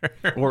answer.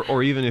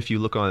 or even if you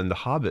look on the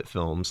Hobbit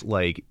films,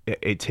 like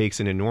it takes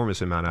an enormous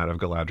amount out of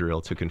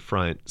Galadriel to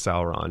confront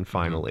Sauron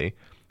finally.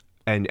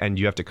 Mm-hmm. And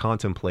you have to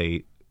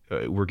contemplate,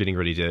 we're getting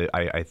ready to,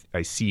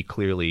 I see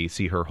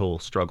her whole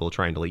struggle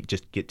trying to like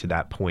just get to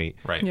that point.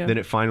 Right. Yeah. Then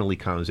it finally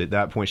comes. At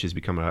that point, she's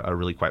become a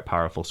really quite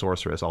powerful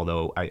sorceress,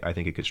 although I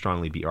think it could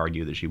strongly be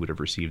argued that she would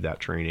have received that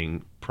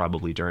training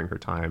probably during her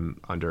time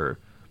under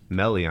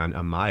Melian,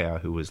 a Maya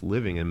who was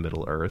living in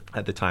Middle-earth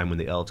at the time when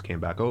the elves came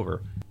back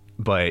over.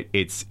 But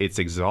it's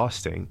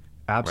exhausting,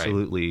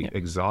 absolutely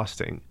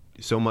exhausting.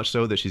 So much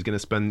so that she's going to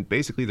spend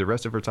basically the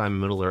rest of her time in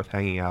Middle-earth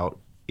hanging out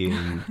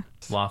in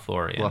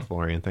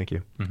Lothlorien, thank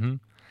you. Mm-hmm.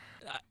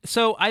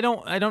 So I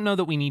don't know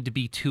that we need to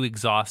be too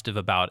exhaustive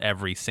about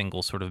every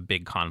single sort of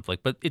big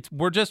conflict, but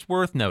we're just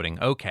worth noting.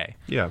 Okay.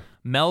 Yeah.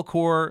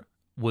 Melkor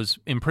was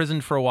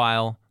imprisoned for a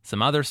while.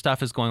 Some other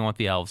stuff is going on with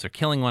the elves. They're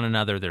killing one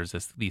another. There's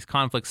these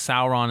conflicts.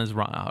 Sauron is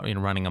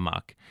running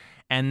amok.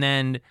 And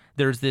then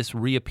there's this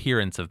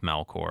reappearance of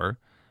Melkor,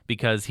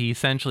 because he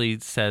essentially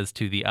says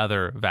to the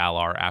other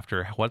Valar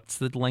after, what's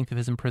the length of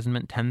his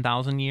imprisonment?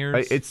 10,000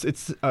 years?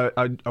 It's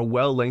a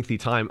well lengthy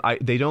time.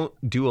 They don't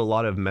do a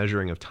lot of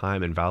measuring of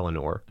time in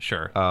Valinor.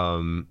 Sure.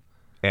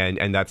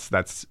 And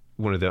that's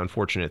one of the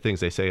unfortunate things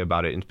they say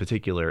about it in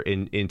particular.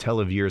 In Tel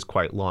Aviv is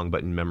quite long,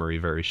 but in memory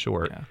very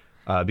short.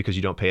 Yeah. Because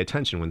you don't pay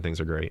attention when things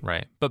are great.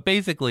 Right. But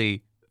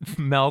basically,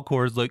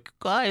 Melkor's like,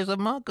 guys,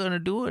 I'm not going to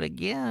do it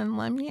again.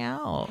 Let me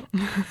out.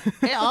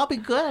 Hey, I'll be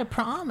good, I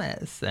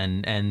promise.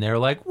 And they're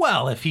like,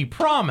 well, if he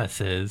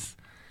promises.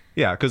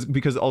 Yeah,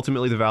 because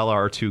ultimately the Valar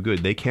are too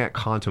good. They can't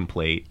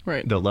contemplate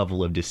the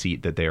level of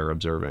deceit that they are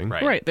observing.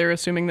 Right. They're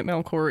assuming that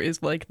Melkor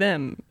is like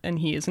them, and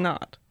he is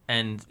not.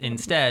 And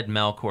instead,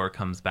 Melkor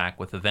comes back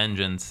with a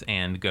vengeance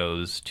and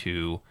goes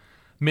to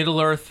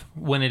Middle-earth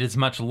when it is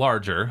much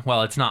larger.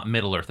 Well, it's not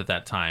Middle-earth at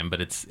that time, but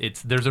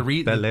there's a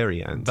reason.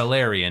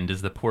 Beleriand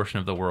is the portion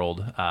of the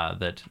world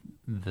that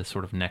the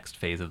sort of next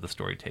phase of the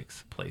story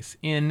takes place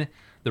in.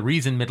 The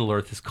reason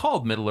Middle-earth is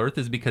called Middle-earth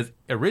is because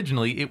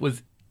originally it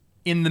was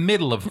in the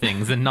middle of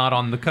things and not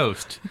on the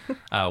coast.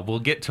 We'll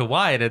get to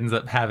why it ends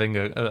up having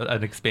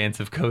an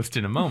expansive coast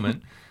in a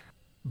moment.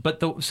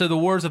 But so the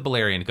wars of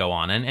Beleriand go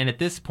on, and at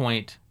this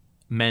point,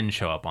 men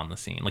show up on the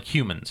scene, like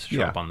humans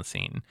show up on the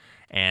scene,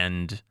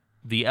 and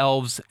the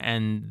elves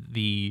and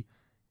the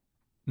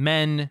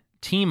men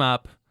team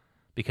up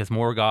because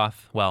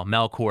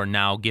Melkor,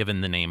 now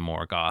given the name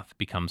Morgoth,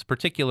 becomes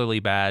particularly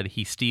bad.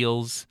 He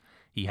steals.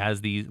 He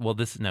has these. Well,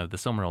 the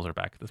Silmarils are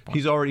back at this point.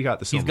 He's already got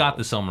the Silmarils. He's got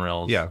the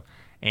Silmarils. Yeah.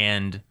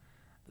 And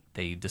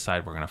they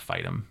decide we're going to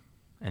fight him.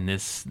 And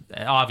this,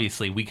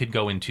 obviously, we could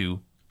go into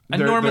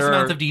enormous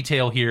amounts of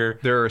detail here.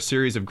 There are a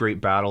series of great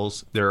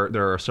battles. There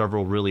are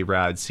several really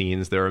rad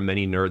scenes. There are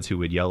many nerds who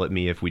would yell at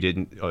me if we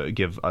didn't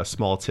give a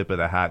small tip of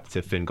the hat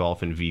to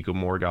Fingolf and Viggo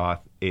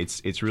Morgoth.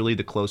 It's really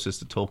the closest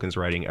that Tolkien's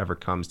writing ever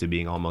comes to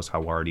being almost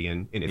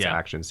Howardian in its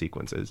action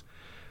sequences.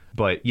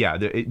 But yeah,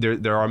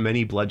 there are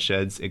many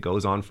bloodsheds. It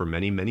goes on for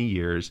many, many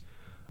years.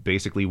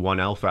 Basically, one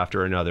elf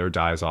after another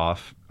dies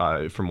off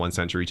from one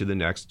century to the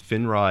next.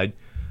 Finrod,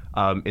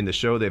 in the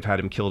show, they've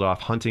had him killed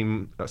off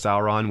hunting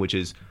Sauron, which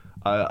is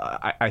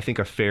I think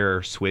a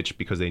fair switch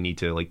because they need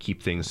to like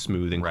keep things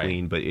smooth and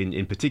clean. But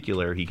in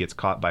particular, he gets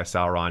caught by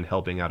Sauron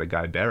helping out a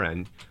guy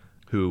Beren,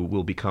 who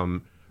will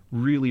become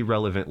really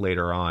relevant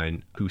later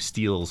on, who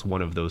steals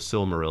one of those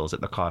Silmarils at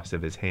the cost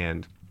of his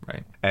hand.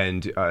 Right.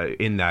 And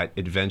in that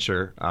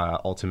adventure,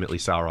 ultimately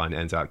Sauron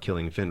ends up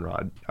killing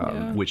Finrod,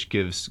 which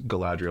gives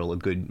Galadriel a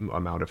good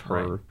amount of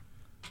her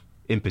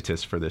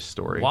impetus for this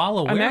story. While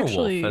a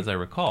werewolf, as I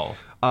recall.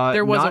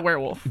 There was a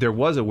werewolf. There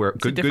was a werewolf.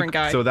 It's a different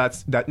guy. So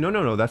that's that.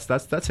 No.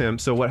 That's him.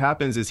 So what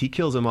happens is he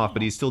kills him off,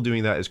 but he's still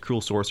doing that as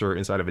cruel sorcerer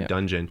inside of a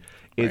dungeon.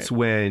 It's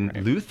when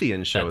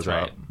Luthien shows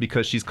up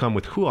because she's come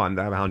with Huan,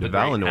 the Hound of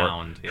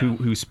Valinor,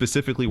 who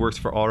specifically works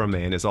for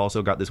Auruman, and has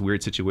also got this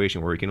weird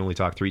situation where he can only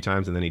talk 3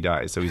 times and then he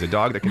dies. So he's a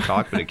dog that can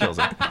talk, but it kills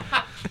him.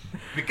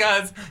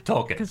 Because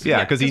Tolkien.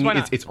 Because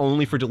it's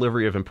only for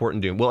delivery of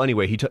important doom. Well,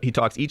 anyway, he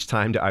talks each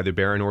time to either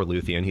Beren or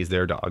Luthien. He's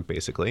their dog,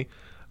 basically.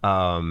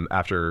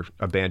 After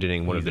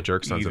abandoning one of the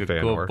jerk sons of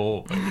Feanor. Good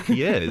boy.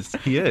 He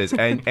is,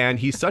 and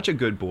he's such a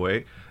good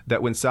boy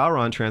that when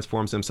Sauron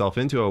transforms himself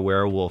into a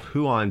werewolf,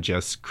 Huon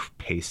just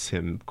pastes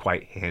him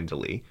quite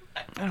handily.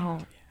 Oh.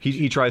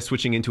 He tries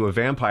switching into a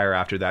vampire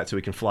after that so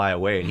he can fly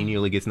away, and he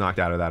nearly gets knocked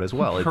out of that as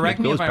well. Correct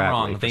me if I'm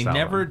wrong. They Sauron.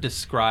 never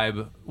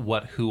describe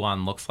what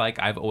Huon looks like.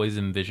 I've always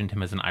envisioned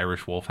him as an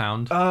Irish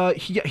wolfhound.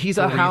 He's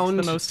a hound.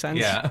 Makes the most sense.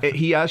 Yeah.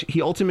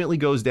 He ultimately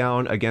goes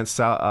down against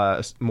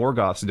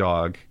Morgoth's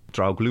dog,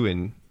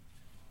 Draugluin.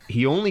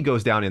 He only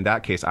goes down in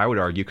that case, I would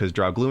argue, because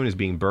Draugluin is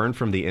being burned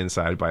from the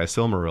inside by a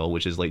Silmaril,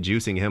 which is like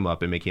juicing him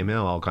up and making him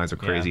all kinds of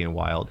crazy and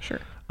wild. Sure.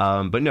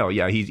 But no,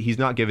 yeah, he's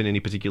not given any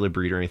particular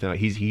breed or anything.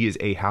 He is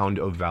a hound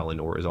of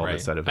Valinor, is all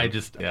that's said of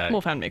him.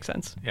 Wolfhound makes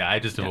sense. Yeah, I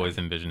just have always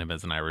envisioned him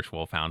as an Irish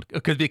wolfhound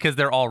because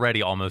they're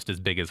already almost as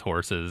big as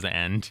horses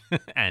and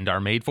are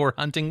made for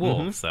hunting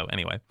wolves. So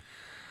anyway.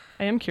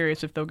 I am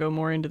curious if they'll go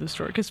more into the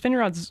story, because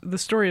the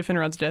story of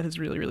Finrod's death is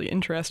really, really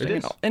interesting. It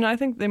is. And I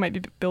think they might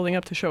be building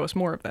up to show us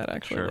more of that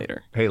actually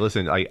later. Hey,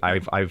 listen,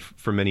 I've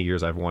for many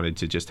years I've wanted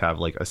to just have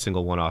like a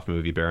single one-off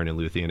movie, Beren and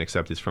Luthien,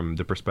 except it's from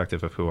the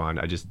perspective of Huon.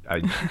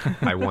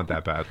 I want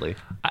that badly.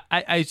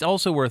 It's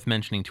also worth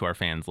mentioning to our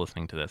fans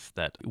listening to this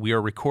that we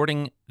are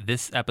recording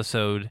this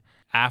episode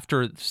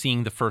after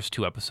seeing the first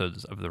 2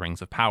 episodes of The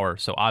Rings of Power,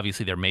 so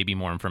obviously there may be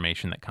more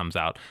information that comes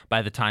out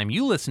by the time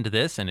you listen to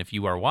this, and if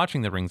you are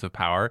watching The Rings of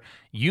Power,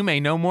 you may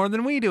know more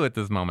than we do at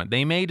this moment.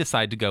 They may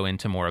decide to go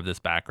into more of this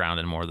background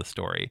and more of the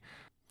story.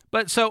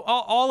 But so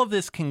all of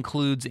this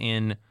concludes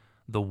in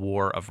the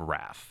War of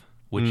Wrath,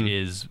 which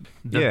is,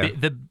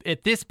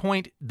 at this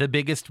point, the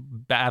biggest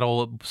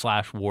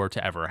battle/war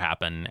to ever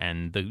happen,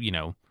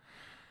 and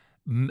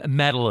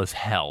metal as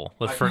hell.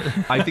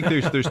 I think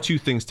there's 2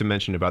 things to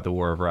mention about the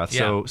War of Wrath.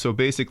 Yeah. So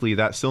basically,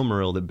 that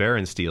Silmaril that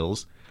Beren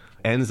steals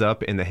ends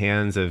up in the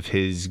hands of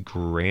his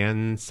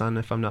grandson,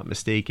 if I'm not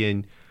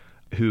mistaken,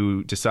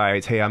 who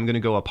decides, hey, I'm going to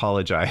go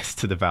apologize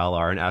to the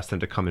Valar and ask them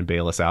to come and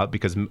bail us out,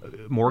 because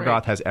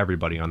Morgoth has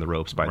everybody on the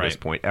ropes by this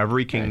point.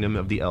 Every kingdom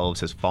of the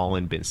elves has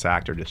fallen, been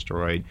sacked, or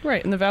destroyed.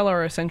 Right, and the Valar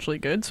are essentially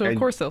good, so of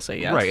course they'll say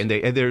yes. Right, and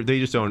they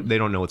just don't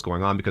know what's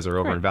going on because they're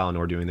over in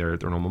Valinor doing their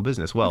normal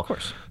business. Well, of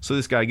course. So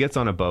this guy gets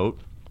on a boat,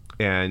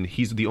 and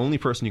he's the only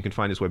person who can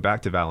find his way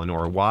back to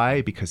Valinor.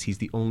 Why? Because he's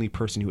the only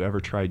person who ever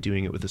tried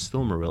doing it with the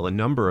Silmaril. A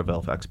number of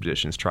elf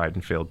expeditions tried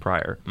and failed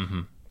prior.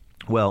 Mm-hmm.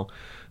 Well,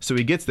 so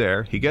he gets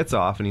there, he gets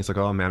off, and he's like,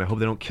 oh man, I hope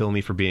they don't kill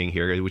me for being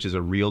here, which is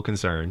a real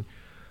concern,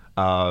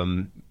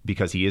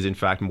 because he is in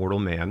fact mortal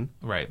man.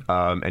 Right.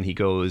 And he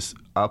goes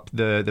up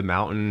the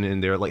mountain,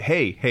 and they're like,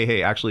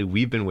 hey, actually,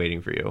 we've been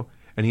waiting for you.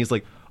 And he's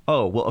like,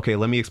 oh, well, okay,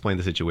 let me explain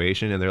the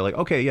situation. And they're like,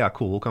 okay, yeah,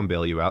 cool, we'll come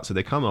bail you out. So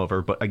they come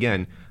over. But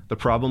again, the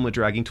problem with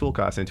dragging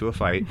Tulkas into a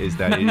fight is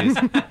that it is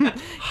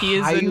he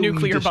is a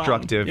nuclear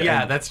destructive. Bomb.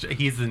 Yeah,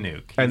 he's the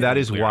nuke. And that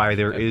is why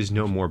there is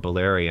no more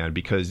Balerion,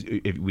 because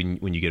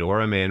when you get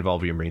Orome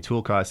involved, you bring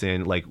Tulkas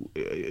in. Like,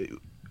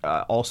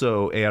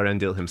 also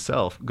Eärendil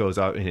himself goes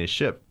out in his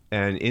ship,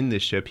 and in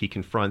this ship he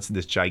confronts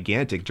this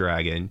gigantic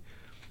dragon,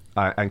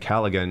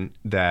 Ancalagan,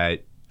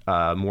 that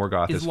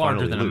Morgoth is larger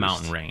finally than loosed. a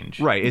mountain range.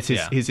 Right, it's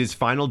his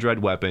final dread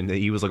weapon. That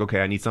he was like, okay,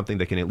 I need something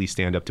that can at least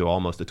stand up to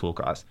almost a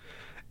Tulkas,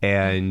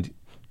 and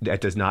that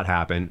does not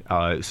happen.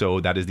 So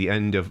that is the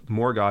end of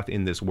Morgoth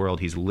in this world.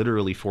 He's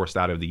literally forced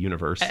out of the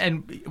universe.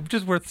 And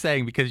just worth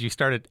saying, because you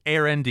started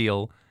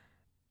Eärendil,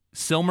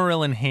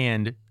 Silmaril in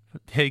hand,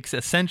 takes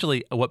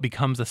essentially what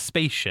becomes a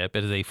spaceship.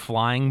 It is a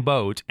flying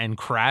boat, and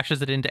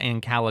crashes it into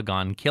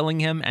Ancalagon,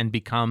 killing him, and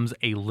becomes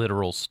a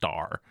literal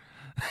star.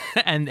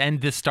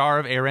 and the star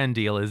of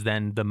Eärendil is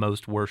then the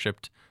most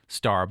worshipped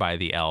star by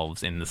the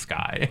elves in the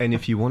sky. And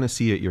if you want to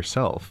see it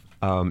yourself,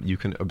 you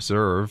can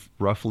observe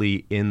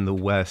roughly in the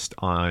west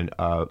on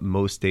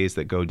most days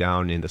that go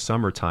down in the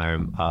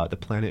summertime, the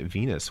planet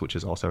Venus, which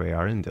is also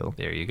Eärendil.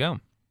 There you go.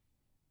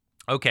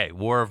 Okay,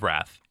 War of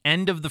Wrath.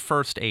 End of the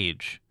First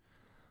Age.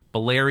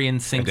 Balerion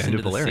sinks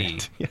into the sea.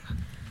 Yeah.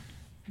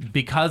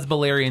 Because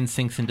Balerion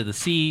sinks into the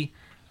sea,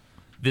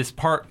 this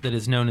part that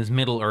is known as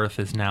Middle Earth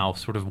is now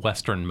sort of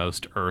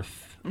westernmost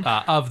Earth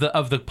of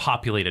the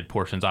populated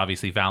portions.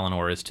 Obviously,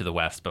 Valinor is to the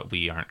west, but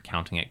we aren't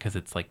counting it because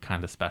it's like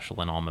kind of special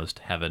and almost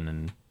heaven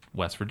in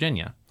West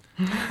Virginia.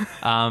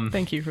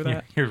 Thank you for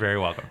that. You're very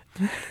welcome.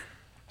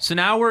 So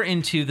now we're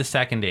into the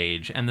Second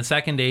Age, and the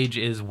Second Age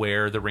is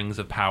where the Rings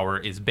of Power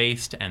is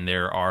based, and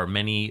there are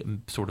many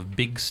sort of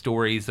big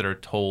stories that are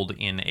told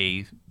in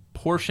a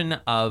portion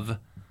of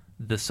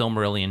the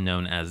Silmarillion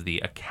known as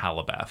the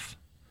Akallabeth.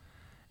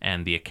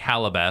 And the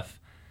Akallabeth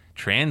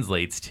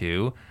translates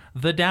to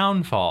the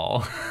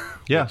downfall,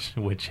 Yeah.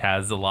 which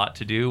has a lot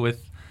to do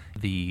with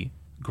the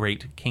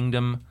great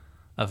kingdom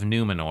of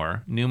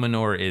Numenor.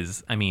 Numenor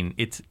is,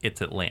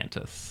 it's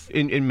Atlantis.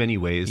 In many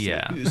ways.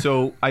 Yeah.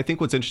 So I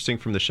think what's interesting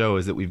from the show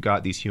is that we've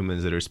got these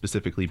humans that are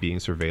specifically being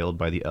surveilled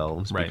by the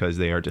elves because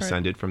they are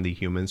descended from the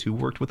humans who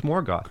worked with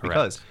Morgoth. Correct.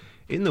 Because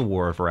in the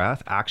War of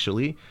Wrath,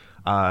 actually,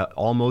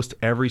 almost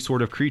every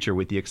sort of creature,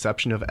 with the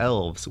exception of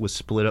elves, was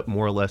split up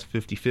more or less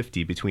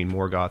 50-50 between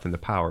Morgoth and the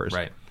powers.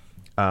 Right.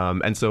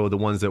 And so the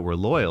ones that were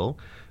loyal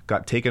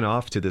got taken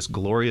off to this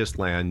glorious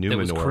land, Numenor. That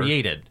was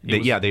created.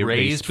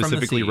 They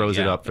specifically rose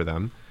it up for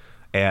them.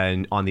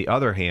 And on the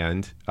other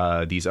hand,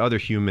 these other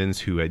humans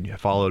who had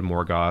followed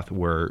Morgoth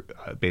were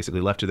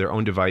basically left to their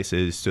own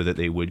devices so that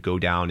they would go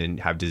down and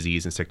have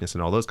disease and sickness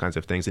and all those kinds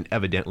of things, and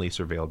evidently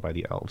surveilled by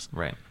the elves.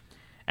 Right.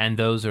 And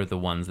those are the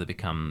ones that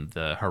become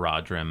the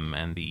Haradrim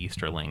and the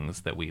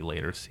Easterlings that we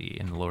later see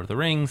in The Lord of the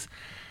Rings.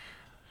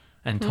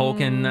 And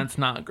Tolkien, that's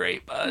not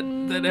great, but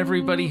that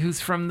everybody who's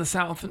from the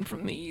South and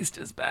from the East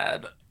is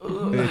bad.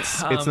 Ugh.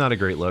 It's not a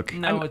great look.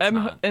 No, it's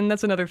not. And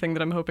that's another thing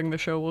that I'm hoping the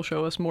show will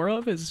show us more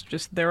of, is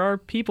just there are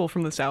people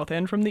from the South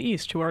and from the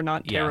East who are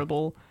not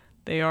terrible.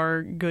 They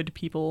are good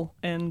people,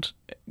 and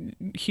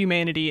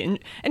humanity, and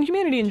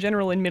humanity in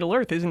general in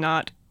Middle-earth is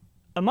not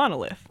a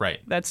monolith.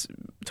 Right.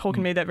 Tolkien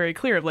made that very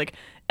clear. Of like,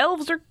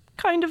 elves are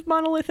kind of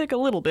monolithic a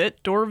little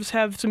bit. Dwarves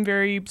have some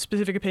very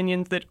specific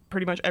opinions that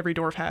pretty much every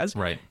dwarf has.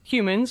 Right.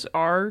 Humans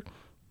are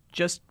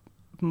just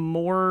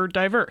more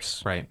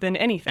diverse than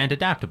anything. And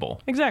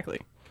adaptable. Exactly.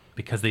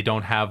 Because they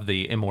don't have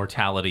the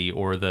immortality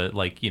or the,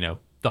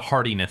 the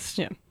hardiness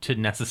to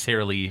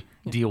necessarily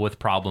deal with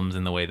problems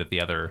in the way that the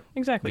other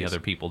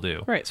people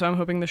do. Right. So I'm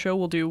hoping the show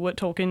will do what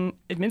Tolkien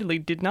admittedly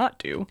did not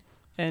do,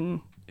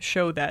 and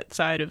show that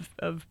side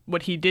of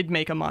what he did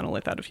make a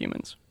monolith out of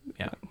humans.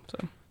 Yeah.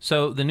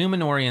 So the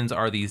Númenóreans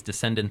are these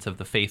descendants of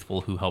the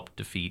faithful who helped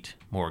defeat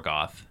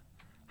Morgoth.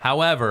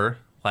 However,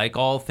 like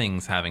all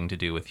things having to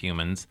do with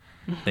humans,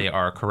 they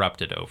are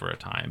corrupted over a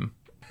time.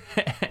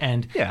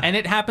 and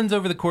it happens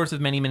over the course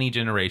of many, many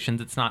generations.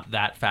 It's not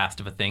that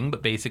fast of a thing,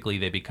 but basically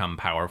they become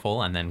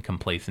powerful and then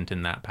complacent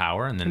in that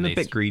power. And then a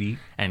bit greedy.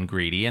 And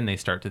greedy, and they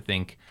start to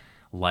think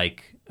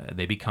like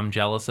they become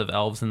jealous of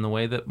elves in the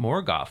way that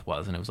Morgoth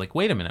was. And it was like,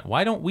 wait a minute,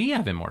 why don't we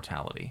have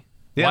immortality?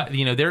 Yeah.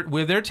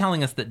 Why, they're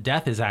telling us that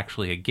death is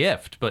actually a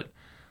gift, but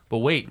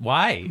wait,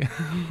 why?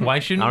 Why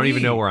shouldn't we? I don't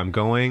even know where I'm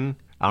going.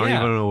 I don't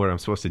even know what I'm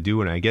supposed to do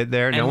when I get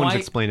there. No one's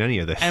explained any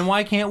of this. And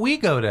why can't we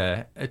go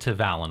to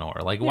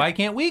Valinor? Like, why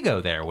can't we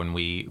go there when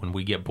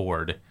we get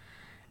bored?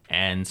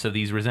 And so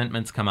these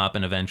resentments come up,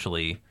 and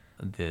eventually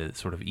the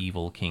sort of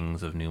evil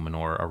kings of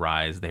Númenor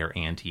arise. They're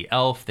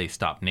anti-elf. They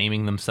stop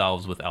naming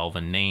themselves with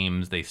elven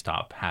names. They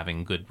stop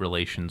having good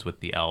relations with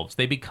the elves.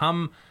 They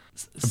become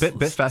a bit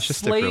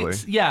fascistic, really.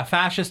 Yeah,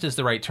 fascist is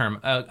the right term.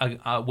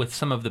 With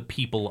some of the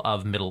people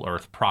of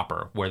Middle-earth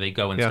proper, where they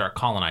go and start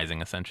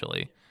colonizing,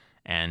 essentially,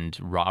 and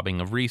robbing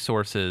of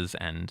resources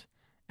and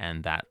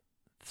that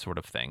sort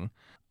of thing.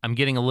 I'm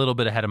getting a little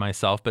bit ahead of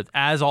myself, but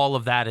as all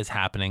of that is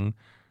happening,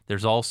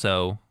 there's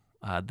also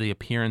the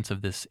appearance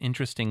of this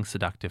interesting,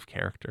 seductive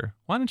character.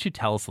 Why don't you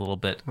tell us a little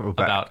bit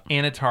about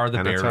Annatar,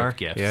 the Bearer of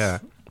Gifts? Yeah.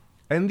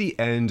 In the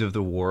end of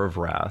the War of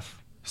Wrath,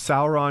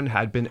 Sauron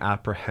had been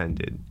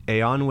apprehended.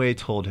 Eonwë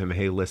told him,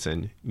 hey,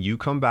 listen, you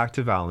come back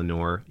to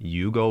Valinor,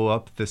 you go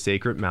up the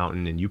sacred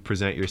mountain, and you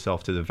present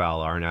yourself to the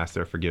Valar and ask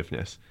their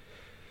forgiveness.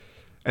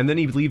 And then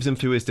he leaves him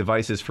to his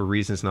devices for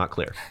reasons not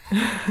clear.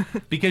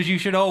 Because you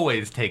should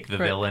always take the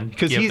villain,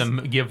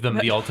 give them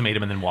the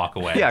ultimatum, and then walk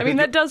away. Yeah, I mean,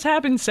 that does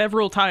happen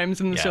several times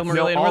in the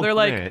Silmarillion, where they're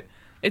like,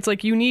 it's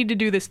like, you need to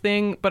do this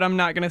thing, but I'm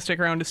not going to stick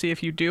around to see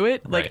if you do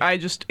it. Like,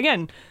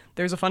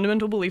 there's a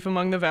fundamental belief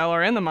among the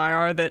Valar and the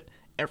Maiar that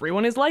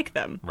everyone is like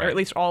them, or at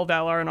least all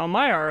Valar and all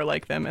Maiar are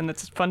like them, and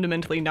that's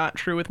fundamentally not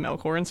true with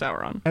Melkor and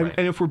Sauron.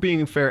 And if we're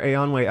being fair,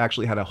 Eonwë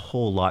actually had a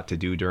whole lot to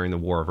do during the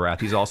War of Wrath.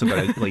 He's also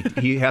got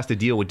he has to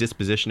deal with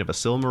disposition of a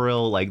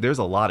Silmaril. Like, there's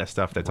a lot of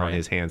stuff that's on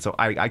his hands, so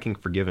I can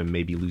forgive him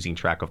maybe losing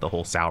track of the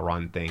whole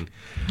Sauron thing.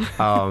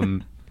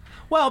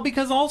 Well,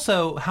 because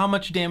also, how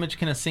much damage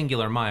can a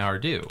singular Maiar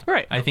do?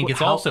 Right. I think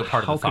it's also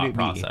part of the thought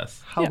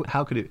process.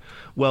 How could it?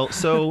 Well,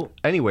 so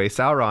anyway,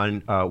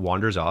 Sauron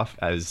wanders off,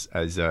 as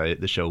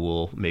the show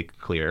will make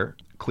clear.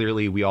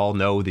 Clearly, we all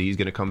know that he's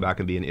going to come back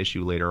and be an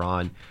issue later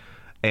on.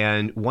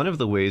 And one of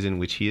the ways in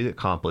which he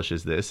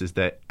accomplishes this is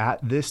that at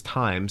this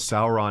time,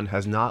 Sauron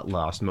has not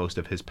lost most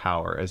of his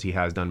power, as he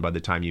has done by the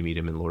time you meet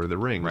him in Lord of the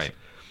Rings. Right.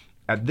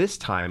 At this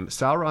time,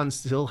 Sauron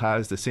still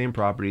has the same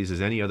properties as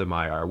any other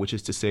Maiar, which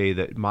is to say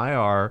that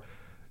Maiar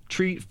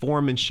treat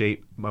form and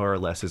shape more or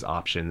less as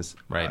options.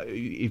 Right.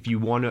 If you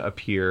want to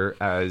appear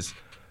as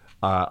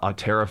a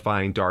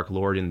terrifying Dark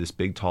Lord in this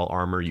big, tall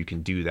armor, you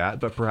can do that.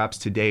 But perhaps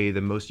today,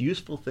 the most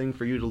useful thing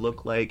for you to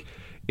look like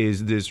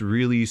is this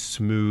really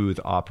smooth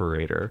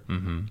operator.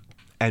 Mm-hmm.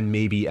 And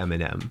maybe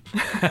Eminem.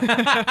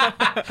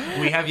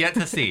 We have yet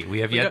to see.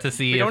 We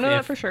don't know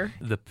that for sure.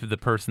 The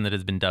person that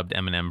has been dubbed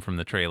Eminem from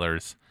the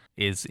trailers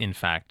is in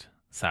fact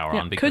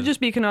Sauron. Yeah, could just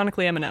be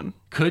canonically Eminem.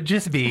 Could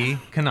just be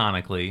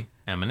canonically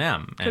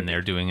Eminem, and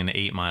they're doing an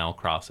 8-mile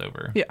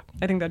crossover. Yeah,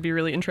 I think that'd be a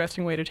really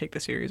interesting way to take the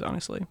series,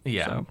 honestly.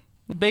 Yeah. So.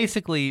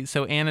 Basically,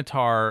 so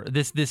Annatar,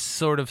 this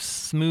sort of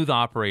smooth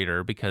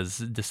operator, because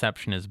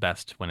deception is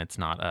best when it's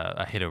not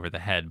a hit over the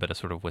head, but a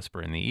sort of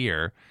whisper in the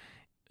ear,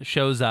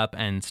 shows up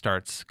and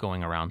starts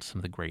going around some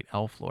of the great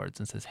elf lords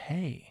and says,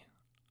 hey,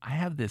 I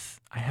have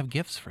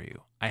gifts for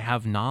you. I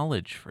have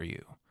knowledge for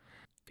you.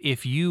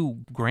 If you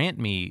grant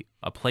me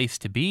a place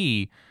to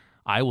be,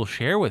 I will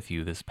share with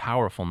you this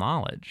powerful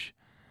knowledge.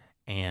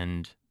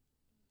 And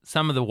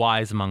some of the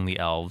wise among the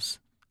elves,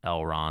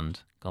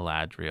 Elrond,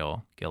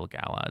 Galadriel,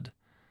 Gil-galad,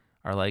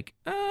 are like,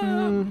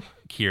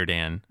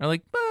 Círdan are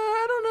like,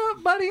 I don't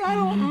know, buddy. I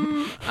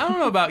don't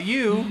know about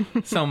you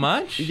so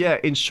much. Yeah,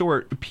 in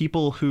short,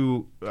 people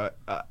who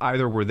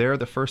either were there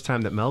the first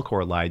time that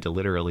Melkor lied to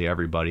literally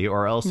everybody,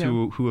 or else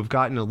who have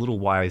gotten a little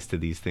wise to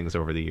these things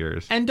over the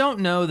years. And don't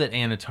know that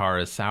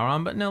Anatar is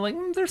Sauron, but know, like,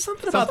 there's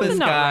something about this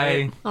not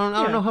guy. right.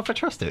 I don't know if I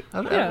trust it.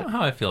 I don't know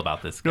how I feel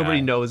about this guy.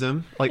 Nobody knows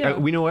him. Like,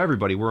 we know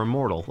everybody. We're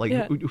immortal. Like,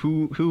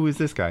 who is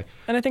this guy?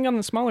 And I think on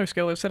the smaller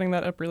scale, they're setting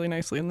that up really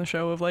nicely in the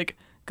show of, like,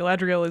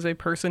 Galadriel is a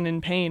person in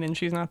pain, and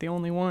she's not the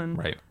only one.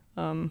 Right.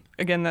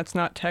 Again, that's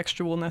not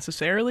textual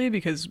necessarily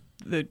because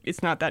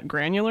it's not that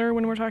granular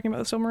when we're talking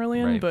about the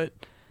Silmarillion, but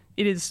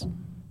it is.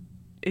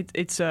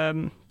 It's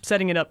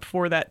setting it up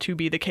for that to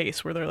be the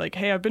case where they're like,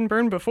 "Hey, I've been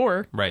burned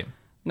before. Right.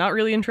 Not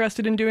really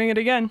interested in doing it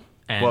again."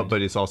 And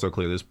but it's also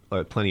clear there's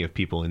plenty of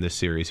people in this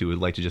series who would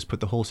like to just put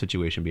the whole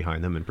situation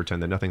behind them and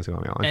pretend that nothing's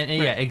going on. And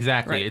yeah,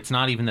 exactly. Right. It's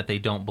not even that they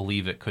don't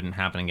believe it couldn't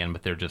happen again,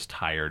 but they're just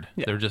tired.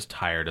 Yeah. They're just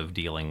tired of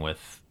dealing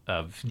with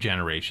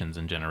generations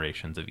and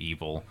generations of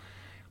evil.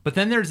 But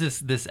then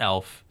there's this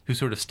elf who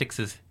sort of sticks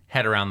his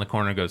head around the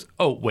corner and goes,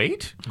 "Oh,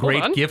 wait,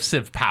 great on. gifts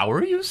of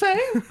power, you say?"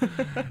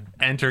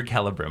 Enter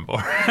Celebrimbor.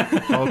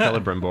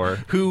 Celebrimbor.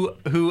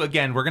 who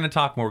again, we're going to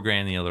talk more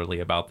granularly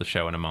about the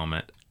show in a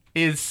moment,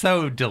 is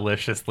so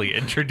deliciously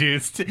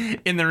introduced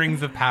in the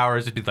Rings of Power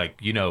as to be like,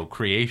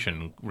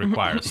 creation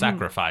requires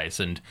sacrifice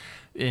and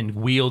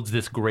wields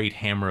this great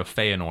hammer of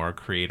Feanor,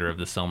 creator of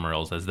the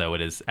Silmarils, as though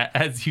it is,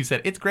 as you said,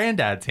 it's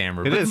Granddad's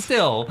hammer. But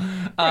still,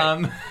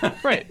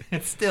 Right.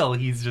 It's still,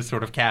 he's just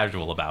sort of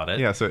casual about it.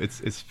 Yeah, so it's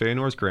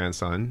Feanor's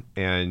grandson,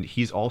 and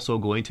he's also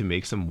going to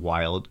make some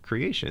wild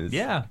creations.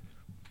 Yeah.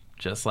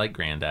 Just like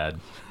Granddad.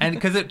 And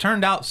because it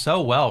turned out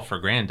so well for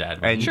Granddad.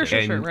 And, Sure,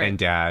 right. and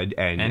Dad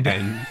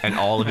and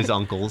all of his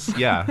uncles.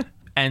 Yeah.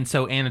 And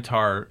so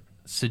Anatar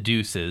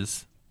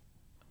seduces.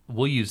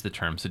 We'll use the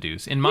term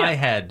seduce. In my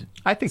head,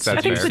 I think that's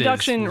I think fair.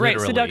 seduction, right?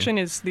 Literally. Seduction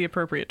is the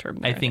appropriate term.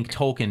 There, I think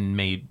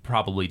Tolkien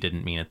probably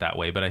didn't mean it that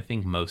way, but I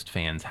think most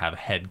fans have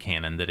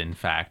headcanon that in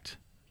fact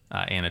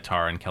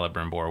Anatar and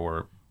Celebrimbor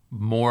were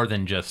more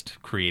than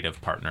just creative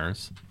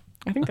partners.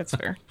 I think that's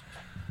fair.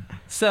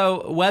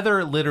 So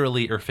whether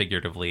literally or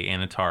figuratively,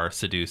 Anatar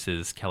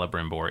seduces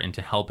Celebrimbor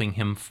into helping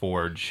him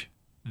forge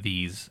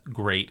these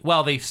great,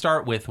 they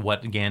start with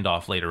what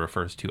Gandalf later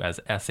refers to as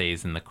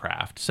essays in the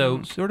craft.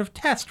 So sort of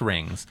test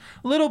rings,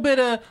 a little bit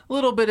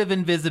of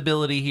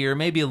invisibility here,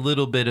 maybe a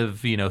little bit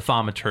of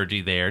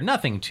thaumaturgy there,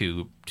 nothing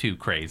too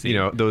crazy.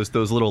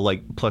 Those little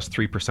like plus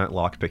 3%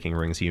 lock picking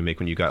rings you make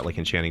when you got like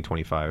enchanting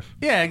 25.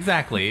 Yeah,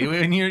 exactly.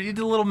 When you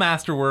do a little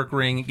masterwork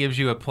ring, it gives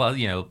you a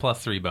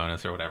plus 3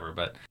 bonus or whatever.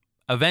 But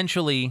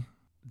eventually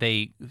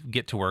they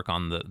get to work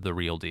on the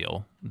real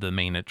deal, the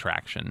main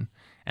attraction,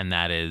 and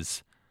that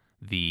is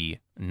the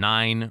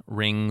 9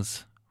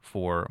 rings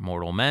for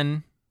mortal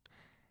men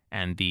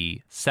and the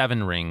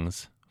 7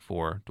 rings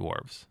for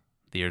dwarves.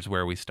 Here's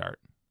where we start.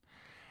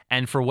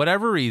 And for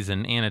whatever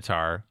reason,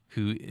 Anatar,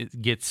 who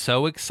gets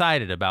so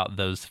excited about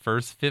those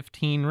first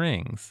 15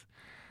 rings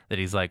that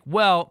he's like,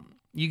 well,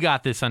 you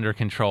got this under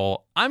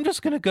control. I'm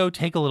just going to go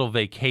take a little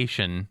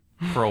vacation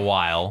for a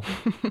while.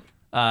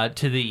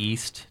 To the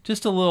east,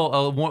 just a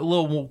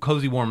little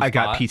cozy warm spot. I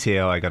got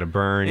PTO, I got a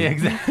burn. Yeah,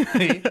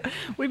 exactly.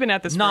 We've been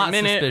at this Not for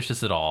a minute.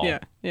 suspicious at all.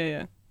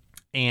 Yeah.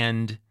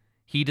 And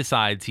he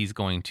decides he's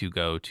going to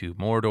go to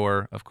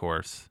Mordor, of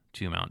course,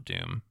 to Mount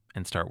Doom,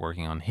 and start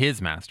working on his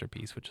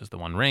masterpiece, which is the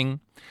One Ring.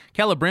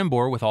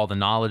 Celebrimbor, with all the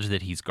knowledge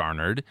that he's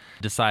garnered,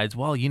 decides,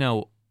 well,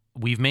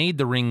 we've made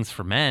the rings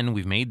for men,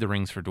 we've made the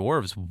rings for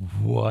dwarves.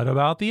 What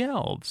about the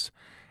elves?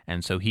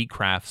 And so he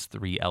crafts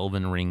 3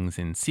 elven rings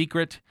in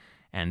secret.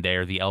 And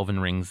they're the elven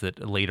rings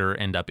that later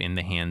end up in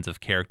the hands of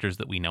characters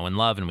that we know and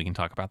love, and we can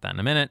talk about that in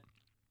a minute.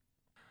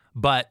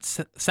 But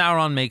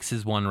Sauron makes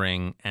his One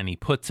Ring, and he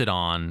puts it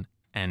on,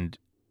 and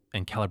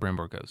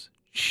Celebrimbor goes,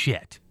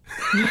 shit.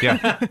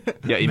 Yeah,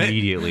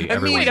 immediately.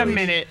 Wait a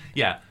minute.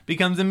 Yeah,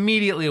 becomes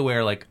immediately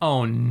aware, like,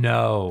 oh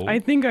no. I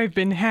think I've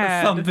been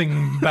had.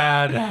 Something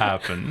bad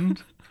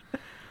happened.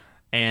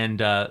 And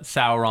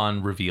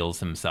Sauron reveals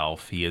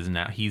himself.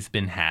 He's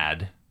been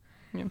had.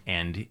 Yeah.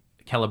 And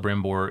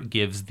Celebrimbor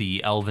gives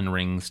the elven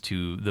rings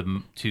to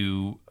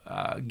Gil-galad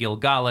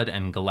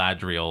and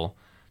Galadriel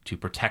to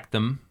protect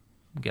them.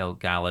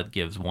 Gil-galad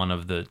gives one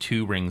of the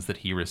 2 rings that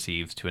he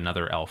receives to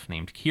another elf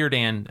named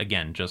Círdan,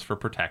 again, just for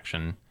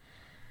protection.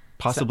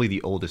 Possibly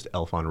the oldest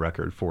elf on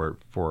record for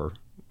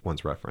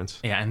one's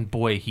reference. Yeah, and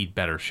boy, he'd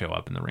better show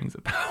up in the Rings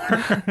of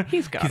Power.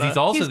 Because he's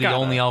also the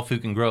only elf who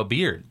can grow a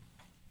beard.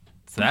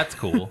 So that's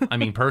cool. I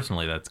mean,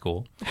 personally, that's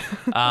cool.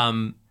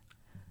 And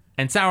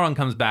Sauron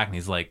comes back and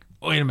he's like,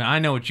 wait a minute, I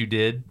know what you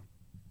did.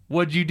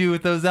 What'd you do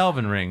with those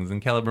elven rings?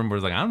 And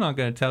Celebrimbor's like, I'm not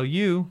going to tell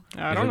you.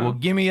 I don't know. Well,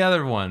 give me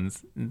other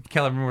ones. And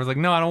Celebrimbor's like,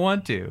 no, I don't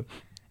want to.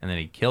 And then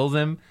he kills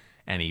him,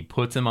 and he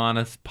puts him on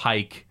a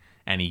pike,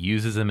 and he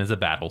uses him as a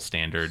battle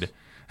standard.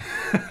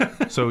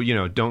 So,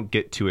 don't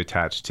get too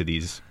attached to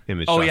these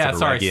image Oh shots yeah, of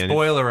sorry. Eregion.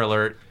 Spoiler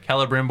alert.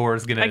 Celebrimbor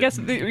is gonna. I guess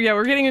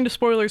we're getting into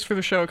spoilers for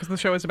the show because the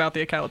show is about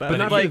the Celebat. But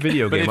not for the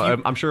video but game. if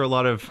you- I'm sure a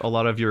lot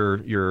of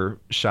your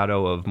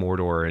Shadow of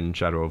Mordor and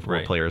Shadow of War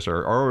Right. players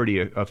are already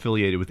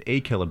affiliated with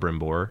a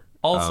Celebrimbor.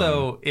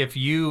 Also, if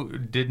you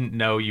didn't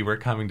know you were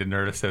coming to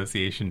Nerd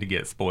Association to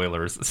get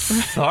spoilers,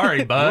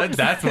 sorry, bud.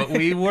 That's what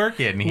we work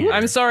in here.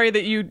 I'm sorry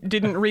that you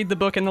didn't read the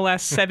book in the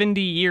last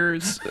 70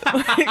 years.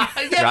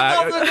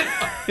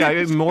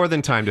 Yeah, more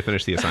than time to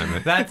finish the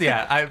assignment.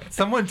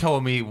 Someone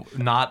told me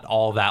not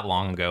all that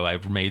long ago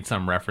I've made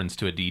some reference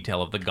to a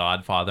detail of The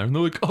Godfather, and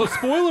they're like, "Oh,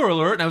 spoiler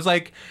alert!" And I was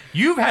like,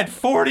 "You've had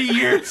 40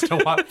 years to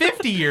watch,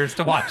 50 years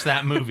to watch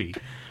that movie.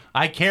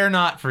 I care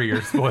not for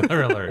your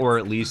spoiler alert." Or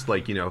at least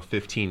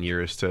 15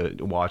 years to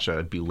watch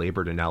a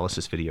belabored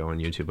analysis video on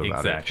YouTube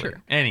about Exactly. it.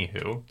 Sure.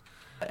 Anywho,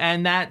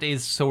 and that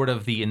is sort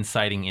of the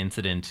inciting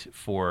incident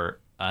for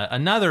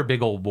another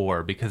big old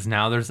war, because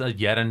now there's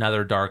yet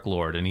another Dark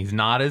Lord, and he's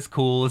not as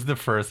cool as the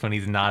first one.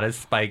 He's not as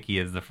spiky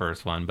as the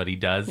first one, but he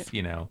does,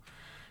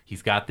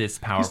 he's got this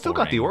powerful. He's still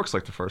got the ring. orcs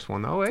like the first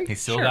one, though, eh? He's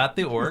still got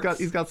the orcs.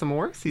 He's got some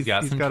orcs. He's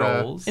got some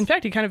trolls. In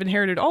fact, he kind of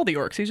inherited all the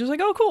orcs. He's just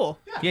like, oh, cool.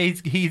 Yeah,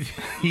 he's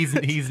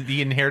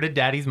he inherited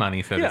daddy's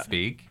money, so Yeah. to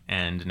speak,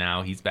 and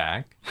now he's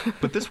back.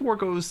 But this war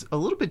goes a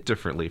little bit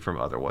differently from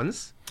other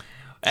ones.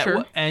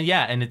 Sure.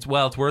 And it's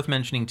worth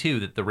mentioning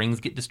too that the rings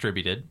get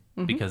distributed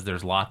because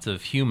there's lots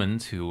of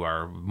humans who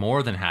are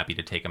more than happy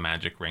to take a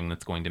magic ring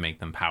that's going to make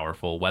them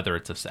powerful, whether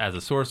it's as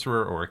a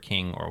sorcerer or a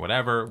king or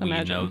whatever. We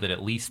know that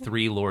at least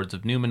 3 lords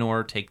of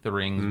Numenor take the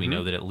rings. We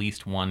know that at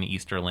least 1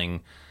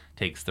 Easterling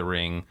takes the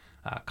ring.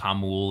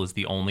 Kamul is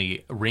the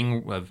only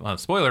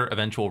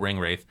eventual ring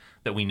wraith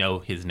that we know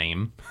his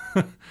name.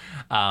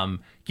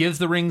 Gives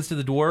the rings to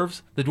the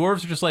dwarves. The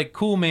dwarves are just like,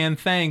 cool, man,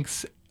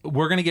 thanks.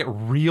 We're going to get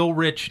real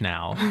rich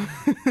now.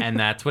 And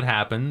that's what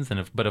happens.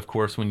 But of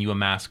course, when you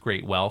amass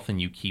great wealth and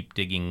you keep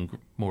digging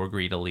more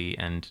greedily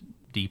and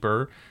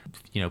deeper,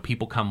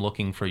 people come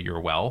looking for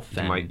your wealth.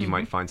 You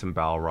might find some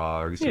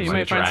Balrogs. Yeah, you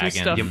might find some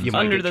stuff You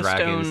might under get the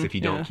dragons stone. if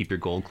you don't keep your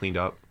gold cleaned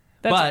up.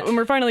 And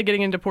we're finally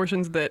getting into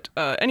portions that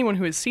anyone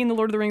who has seen the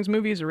Lord of the Rings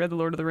movies or read the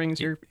Lord of the Rings,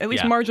 you're at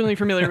least marginally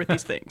familiar with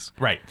these things.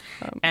 Right.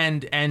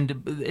 And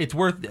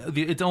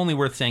it's only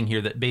worth saying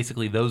here that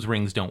basically those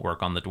rings don't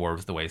work on the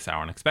dwarves the way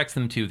Sauron expects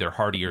them to. They're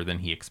hardier than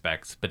he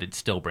expects, but it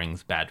still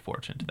brings bad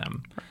fortune to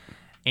them.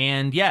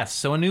 And yes,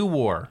 so a new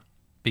war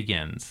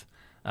begins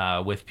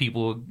with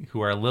people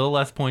who are a little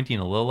less pointy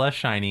and a little less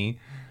shiny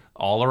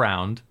all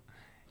around.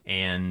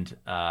 And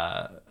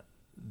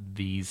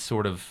these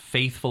sort of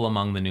faithful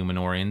among the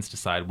Númenóreans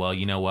decide, well,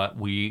 you know what,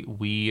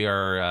 we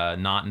are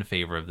not in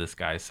favor of this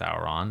guy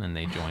Sauron, and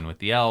they join with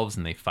the elves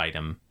and they fight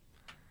him.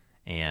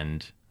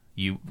 And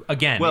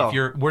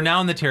we're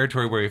now in the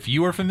territory where if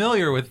you are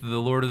familiar with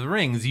the Lord of the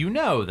Rings, you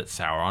know that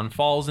Sauron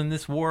falls in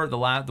this war, the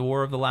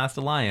War of the Last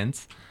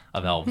Alliance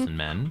of elves and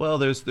men. Well,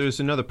 there's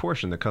another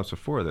portion that comes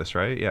before this,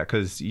 right? Yeah,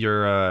 because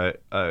you're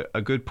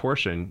a good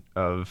portion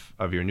of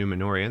your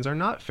Númenóreans are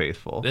not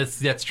faithful.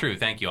 That's true.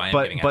 Thank you.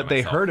 But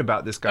they heard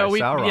about this guy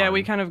Sauron. Yeah,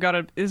 we kind of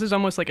got this is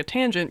almost like a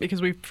tangent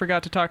because we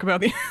forgot to talk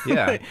about the.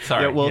 Yeah,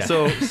 sorry. Yeah, well,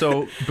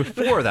 so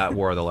before that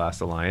War of the Last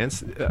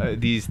Alliance,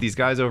 these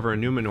guys over in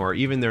Númenor,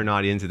 even they're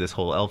not into this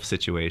whole elf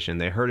situation.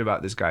 They heard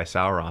about this guy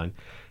Sauron,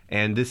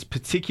 and this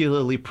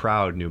particularly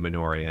proud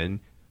Númenórean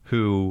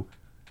who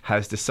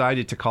has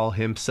decided to call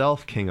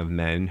himself King of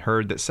Men,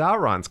 heard that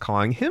Sauron's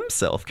calling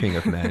himself King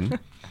of Men.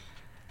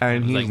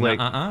 And he's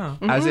like,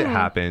 as it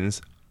happens,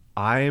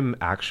 I'm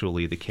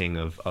actually the king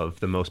of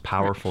the most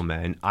powerful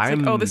men.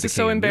 This is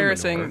so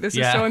embarrassing. This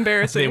is so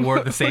embarrassing. They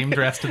wore the same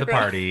dress to the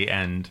party,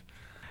 and...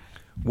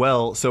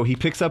 Well, so he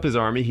picks up his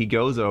army, he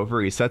goes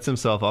over, he sets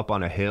himself up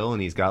on a hill,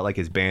 and he's got like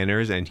his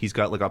banners, and he's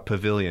got like a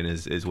pavilion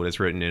is what it's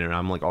written in, and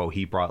I'm like, oh,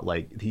 he brought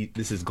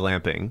this is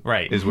glamping,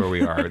 right? Is where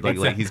we are.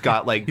 Like he's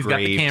got like he's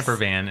grapes, got the camper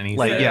van, and he's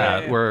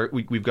where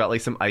we've got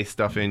like some ice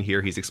stuff in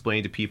here. He's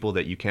explained to people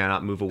that you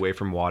cannot move away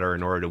from water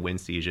in order to win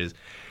sieges,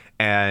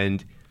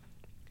 and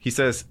he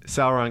says,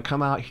 Sauron,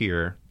 come out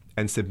here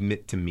and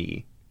submit to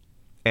me.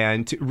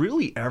 And to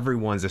really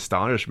everyone's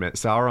astonishment,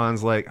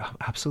 Sauron's like, oh,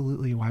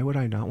 absolutely, why would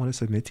I not want to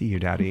submit to you,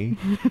 Daddy?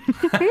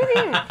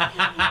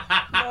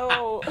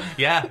 No.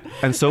 Yeah.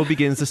 And so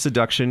begins the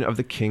seduction of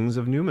the kings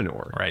of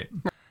Númenor. Right.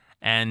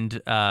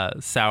 And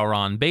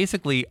Sauron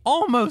basically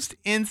almost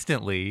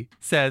instantly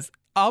says,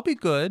 I'll be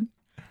good.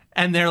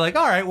 And they're like,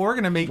 all right, well, we're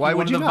going to make you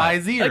one of the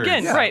viziers.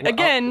 Again,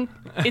 Again,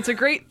 it's a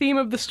great theme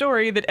of the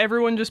story that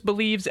everyone just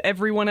believes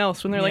everyone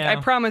else when they're like, I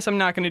promise I'm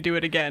not going to do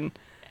it again.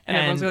 And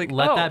everyone's like,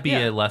 let that be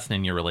a lesson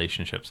in your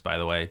relationships, by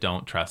the way.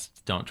 Don't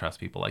trust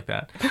people like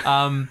that.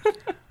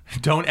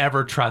 Don't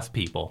ever trust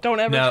people. Don't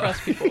ever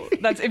trust people.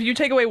 That's if you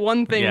take away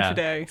one thing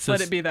today,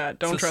 let it be that.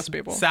 Don't trust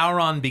people.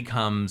 Sauron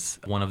becomes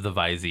one of the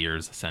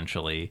viziers,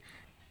 essentially.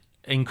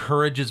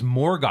 encourages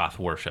Morgoth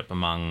worship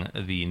among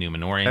the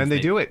Númenóreans. And they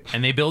do it.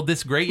 And they build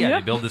this great,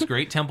 they build this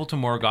great temple to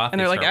Morgoth. And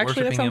they're like, start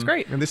actually, that worshiping sounds him.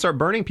 great. And they start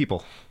burning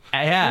people.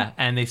 Yeah,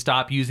 and they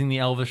stop using the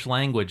Elvish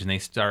language and they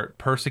start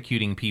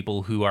persecuting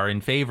people who are in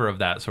favor of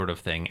that sort of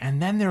thing.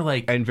 And then they're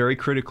like... And very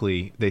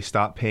critically, they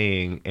stop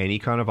paying any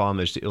kind of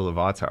homage to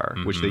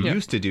Iluvatar, which they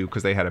used to do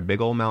because they had a big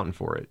old mountain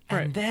for it.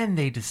 And then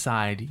they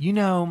decide,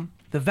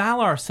 the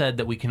Valar said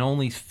that we can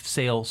only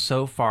sail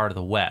so far to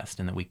the west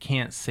and that we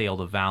can't sail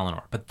to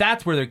Valinor. But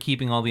that's where they're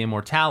keeping all the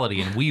immortality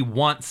and we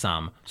want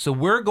some. So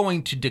we're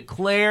going to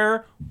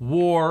declare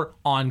war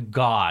on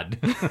God.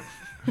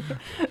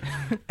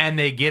 And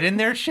they get in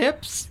their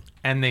ships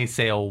and they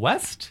sail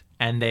west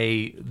and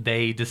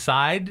they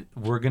decide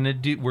we're gonna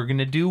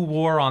do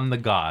war on the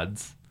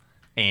gods.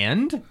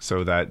 And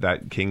so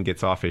that king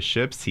gets off his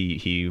ships.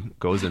 He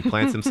goes and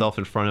plants himself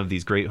in front of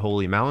these great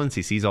holy mountains.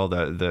 He sees all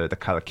the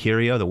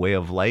Kalakiria, the way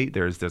of light.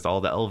 There's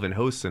all the elven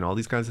hosts and all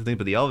these kinds of things.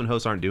 But the elven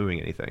hosts aren't doing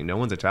anything. No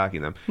one's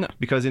attacking them. No.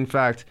 Because in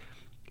fact,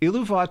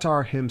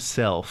 Iluvatar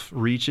himself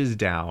reaches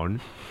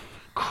down,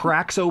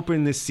 cracks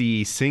open the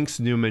sea, sinks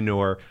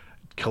Númenor,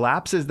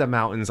 collapses the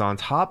mountains on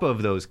top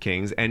of those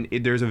kings, and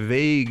there's a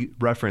vague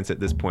reference at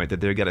this point that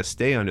they're going to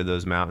stay under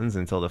those mountains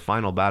until the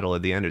final battle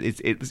at the end.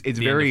 It's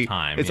very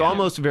time, it's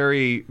almost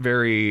very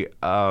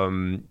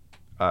Hillman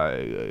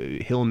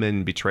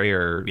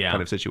betrayer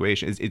kind of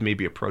situation. It may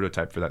be a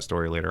prototype for that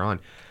story later on.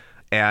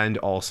 And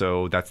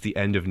also that's the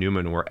end of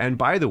Númenor. And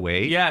by the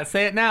way,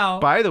 say it now.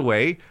 By the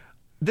way,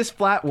 this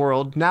flat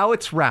world, now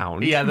it's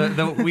round.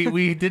 Yeah,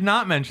 we did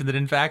not mention that,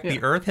 in fact,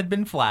 the Earth had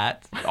been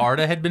flat.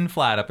 Arda had been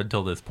flat up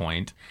until this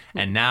point,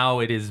 and now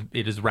it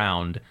is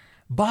round.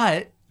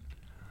 But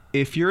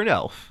if you're an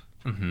elf,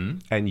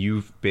 and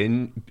you've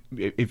been,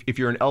 if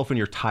you're an elf and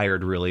you're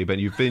tired, really, but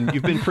you've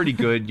been pretty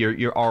good,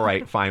 you're all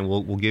right, fine.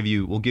 We'll give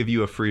you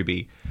a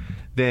freebie.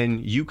 Then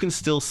you can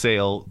still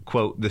sail,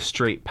 quote, the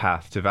straight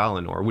path to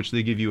Valinor, which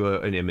they give you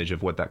an image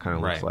of what that kind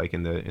of looks like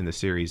in the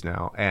series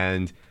now,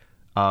 and.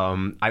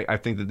 I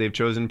think that they've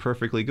chosen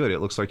perfectly good. It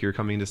looks like you're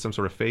coming to some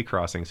sort of Fey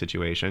crossing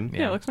situation.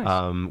 Yeah, it looks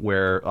nice.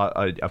 Where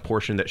a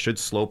portion that should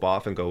slope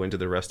off and go into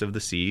the rest of the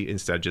sea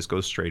instead just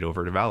goes straight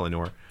over to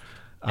Valinor.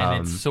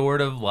 And it's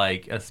sort of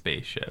like a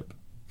spaceship.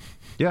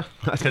 Yeah.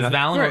 Because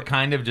Valinor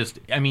kind of just,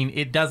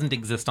 it doesn't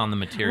exist on the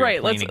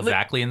material plane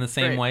exactly in the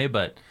same way,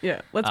 but...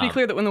 Yeah, let's be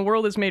clear that when the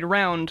world is made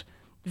round,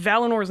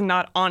 Valinor is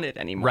not on it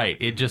anymore. Right,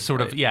 it just sort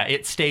of,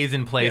 it stays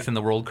in place and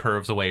the world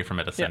curves away from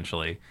it,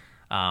 essentially.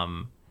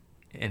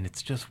 And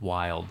it's just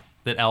wild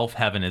that Elf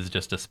Heaven is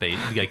just a space.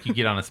 Like, you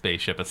get on a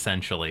spaceship,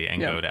 essentially,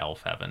 and go to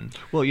Elf Heaven.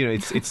 Well,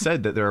 it's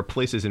said that there are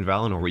places in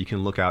Valinor where you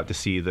can look out to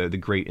see the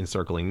great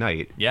encircling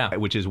night. Yeah.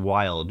 Which is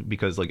wild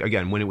because, like,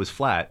 again, when it was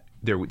flat,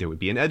 there would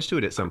be an edge to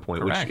it at some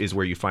point, Correct. which is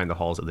where you find the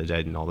Halls of the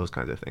Dead and all those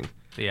kinds of things.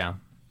 Yeah.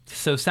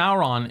 So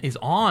Sauron is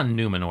on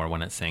Númenor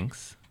when it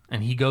sinks.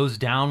 And he goes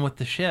down with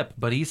the ship,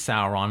 but he's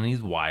Sauron and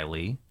he's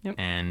wily. Yep.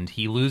 And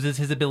he loses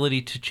his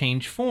ability to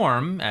change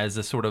form as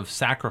a sort of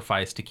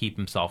sacrifice to keep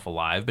himself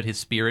alive, but his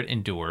spirit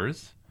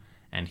endures.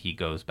 And he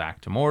goes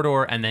back to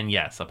Mordor. And then,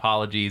 yes,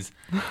 apologies.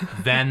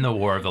 Then the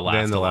War of the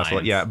Last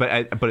Alliance. Yeah, but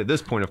at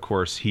this point, of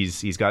course,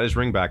 he's got his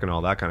ring back and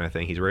all that kind of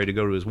thing. He's ready to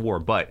go to his war,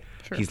 but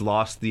he's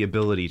lost the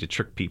ability to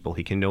trick people.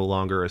 He can no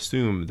longer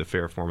assume the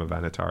fair form of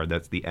Anatar.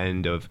 That's the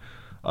end of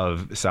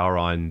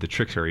Sauron, the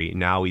trickery.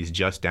 Now he's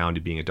just down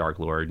to being a Dark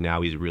Lord.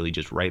 Now he's really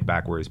just right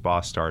back where his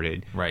boss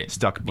started. Right.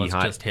 Stuck behind.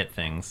 Let's just hit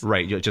things.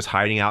 Right. Just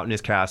hiding out in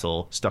his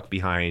castle, stuck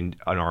behind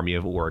an army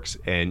of orcs.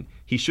 And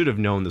he should have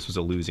known this was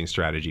a losing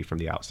strategy from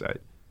the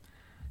outset.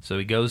 So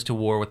he goes to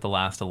war with the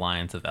last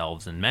alliance of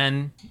elves and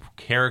men.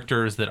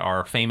 Characters that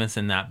are famous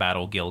in that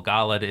battle,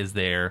 Gil-galad is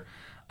there.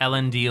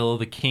 Elendil,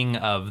 the king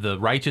of the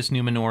righteous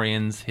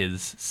Númenóreans,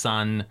 his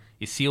son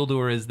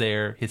Isildur is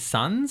there. His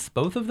sons,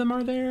 both of them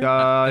are there? Is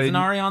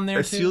Anarion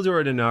there too?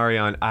 Isildur and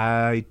Anarion,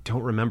 I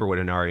don't remember what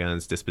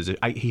Anarion's disposition...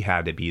 he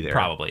had to be there.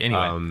 Probably.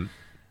 Anyway.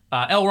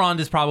 Elrond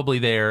is probably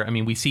there. I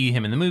mean, we see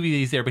him in the movie,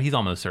 he's there, but he's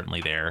almost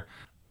certainly there.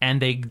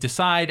 And they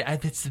decide,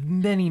 it's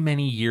many,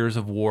 many years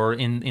of war.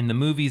 In the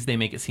movies, they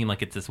make it seem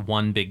like it's this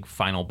one big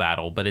final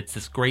battle, but it's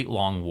this great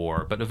long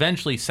war. But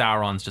eventually,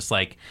 Sauron's just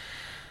like...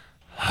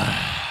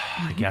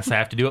 I guess I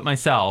have to do it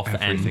myself.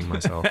 Everything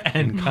myself.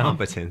 And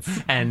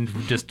incompetence. And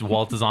just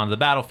waltzes onto the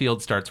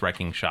battlefield, starts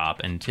wrecking shop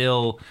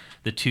until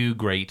the two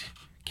great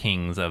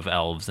kings of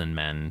elves and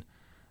men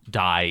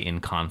die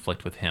in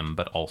conflict with him,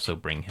 but also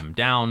bring him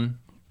down.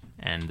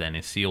 And then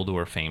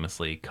Isildur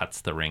famously cuts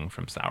the ring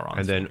from Sauron's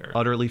and then finger.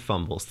 Utterly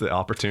fumbles the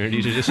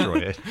opportunity to destroy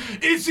it.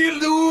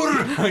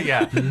 Isildur!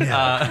 Yeah.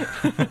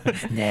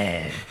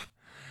 No.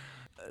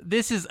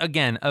 This is,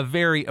 again, a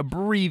very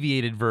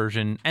abbreviated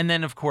version. And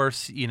then, of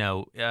course, the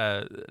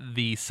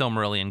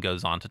Silmarillion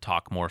goes on to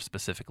talk more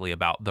specifically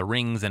about the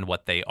rings and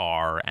what they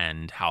are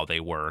and how they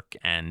work,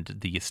 and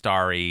the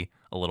Istari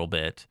a little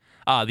bit.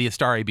 The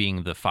Istari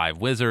being the 5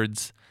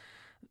 wizards,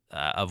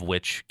 of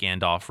which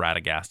Gandalf,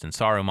 Radagast, and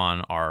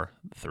Saruman are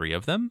 3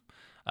 of them.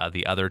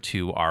 The other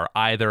 2 are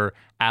either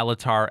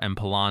Alatar and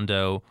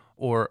Palando,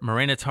 or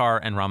Marinatar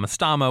and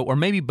Ramastamo, or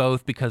maybe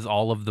both, because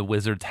all of the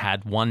wizards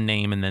had one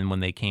name, and then when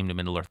they came to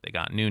Middle-earth, they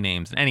got new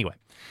names. Anyway,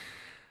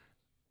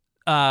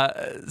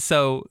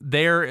 so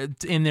they're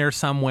in there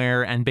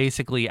somewhere, and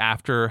basically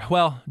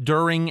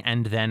during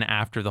and then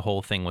after the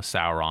whole thing with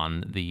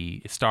Sauron,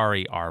 the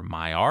Istari are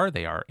Maiar.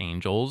 They are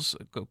angels,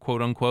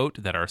 quote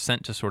unquote, that are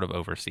sent to sort of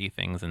oversee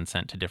things and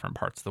sent to different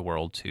parts of the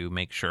world to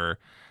make sure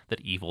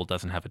that evil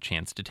doesn't have a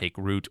chance to take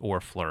root or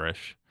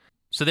flourish.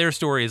 So their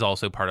story is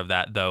also part of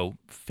that, though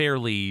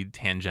fairly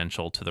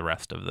tangential to the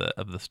rest of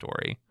the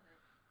story.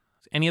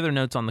 Any other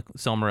notes on the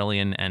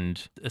Silmarillion,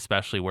 and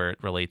especially where it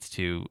relates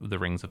to the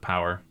Rings of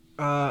Power?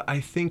 I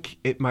think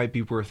it might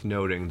be worth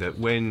noting that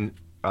when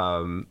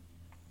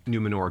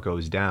Numenor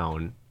goes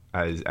down,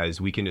 as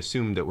we can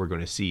assume that we're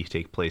going to see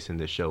take place in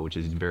this show, which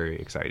is very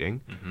exciting,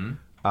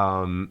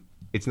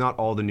 it's not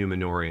all the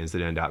Numenorians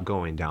that end up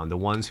going down. The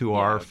ones who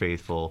are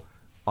faithful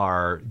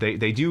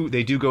they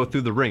do go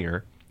through the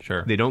ringer.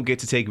 Sure. They don't get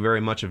to take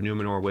very much of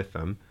Numenor with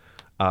them,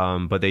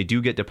 but they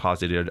do get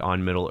deposited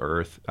on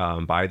Middle-earth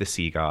by the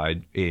Sea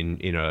God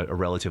in a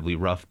relatively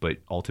rough but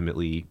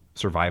ultimately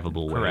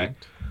survivable way.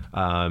 Correct.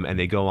 And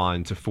they go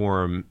on to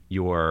form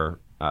your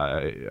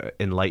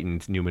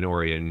enlightened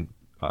Numenorian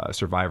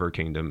survivor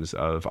kingdoms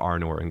of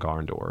Arnor and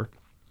Gondor,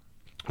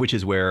 which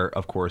is where,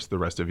 of course, the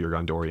rest of your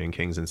Gondorian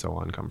kings and so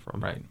on come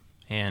from. Right.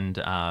 And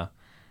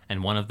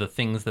one of the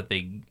things that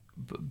they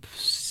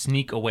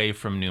sneak away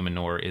from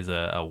Numenor is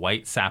a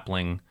white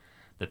sapling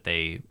that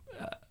they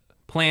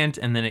plant,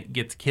 and then it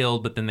gets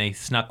killed, but then they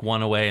snuck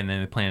one away, and then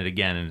they plant it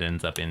again, and it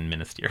ends up in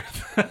Minas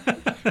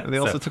Tirith. And they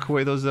also took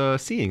away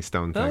those seeing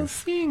stone things. Those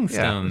seeing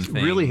stone things.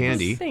 Really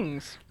handy.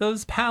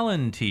 Those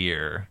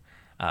Palantir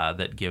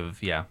that give,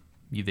 that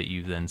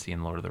you then see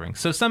in Lord of the Rings.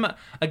 So some of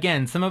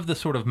the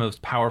sort of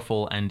most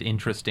powerful and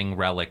interesting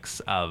relics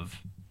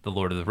of the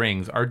Lord of the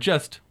Rings are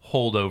just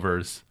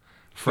holdovers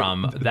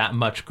from that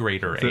much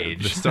greater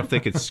age. The stuff they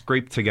could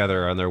scrape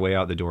together on their way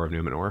out the door of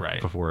Numenor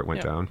before it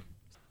went down.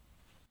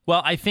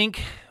 Well, I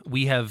think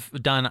we have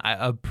done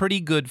a pretty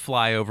good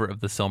flyover of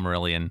the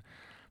Silmarillion.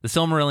 The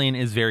Silmarillion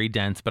is very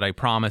dense, but I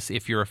promise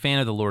if you're a fan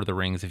of the Lord of the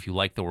Rings, if you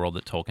like the world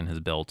that Tolkien has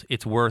built,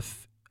 it's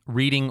worth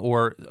reading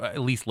or at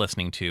least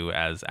listening to,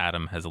 as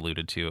Adam has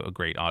alluded to, a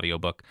great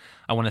audiobook.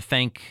 I want to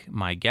thank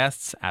my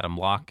guests, Adam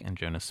Locke and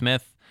Jonah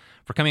Smith,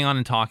 for coming on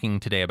and talking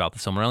today about the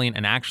Silmarillion.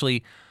 And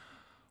actually,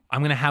 I'm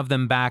going to have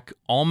them back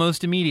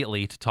almost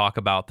immediately to talk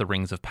about the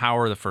Rings of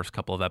Power, the first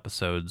couple of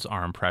episodes,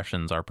 our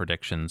impressions, our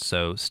predictions.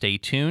 So stay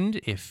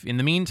tuned. If in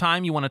the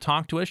meantime you want to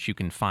talk to us, you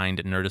can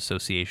find Nerd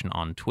Association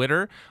on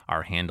Twitter.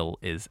 Our handle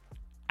is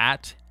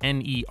at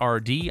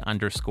NERD_ASSOC.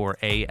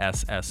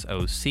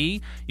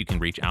 You can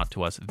reach out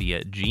to us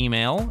via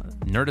Gmail,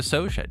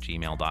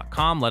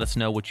 nerdassociate@gmail.com. Let us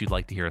know what you'd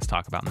like to hear us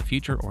talk about in the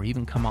future, or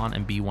even come on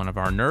and be one of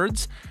our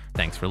nerds.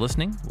 Thanks for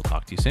listening. We'll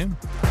talk to you soon.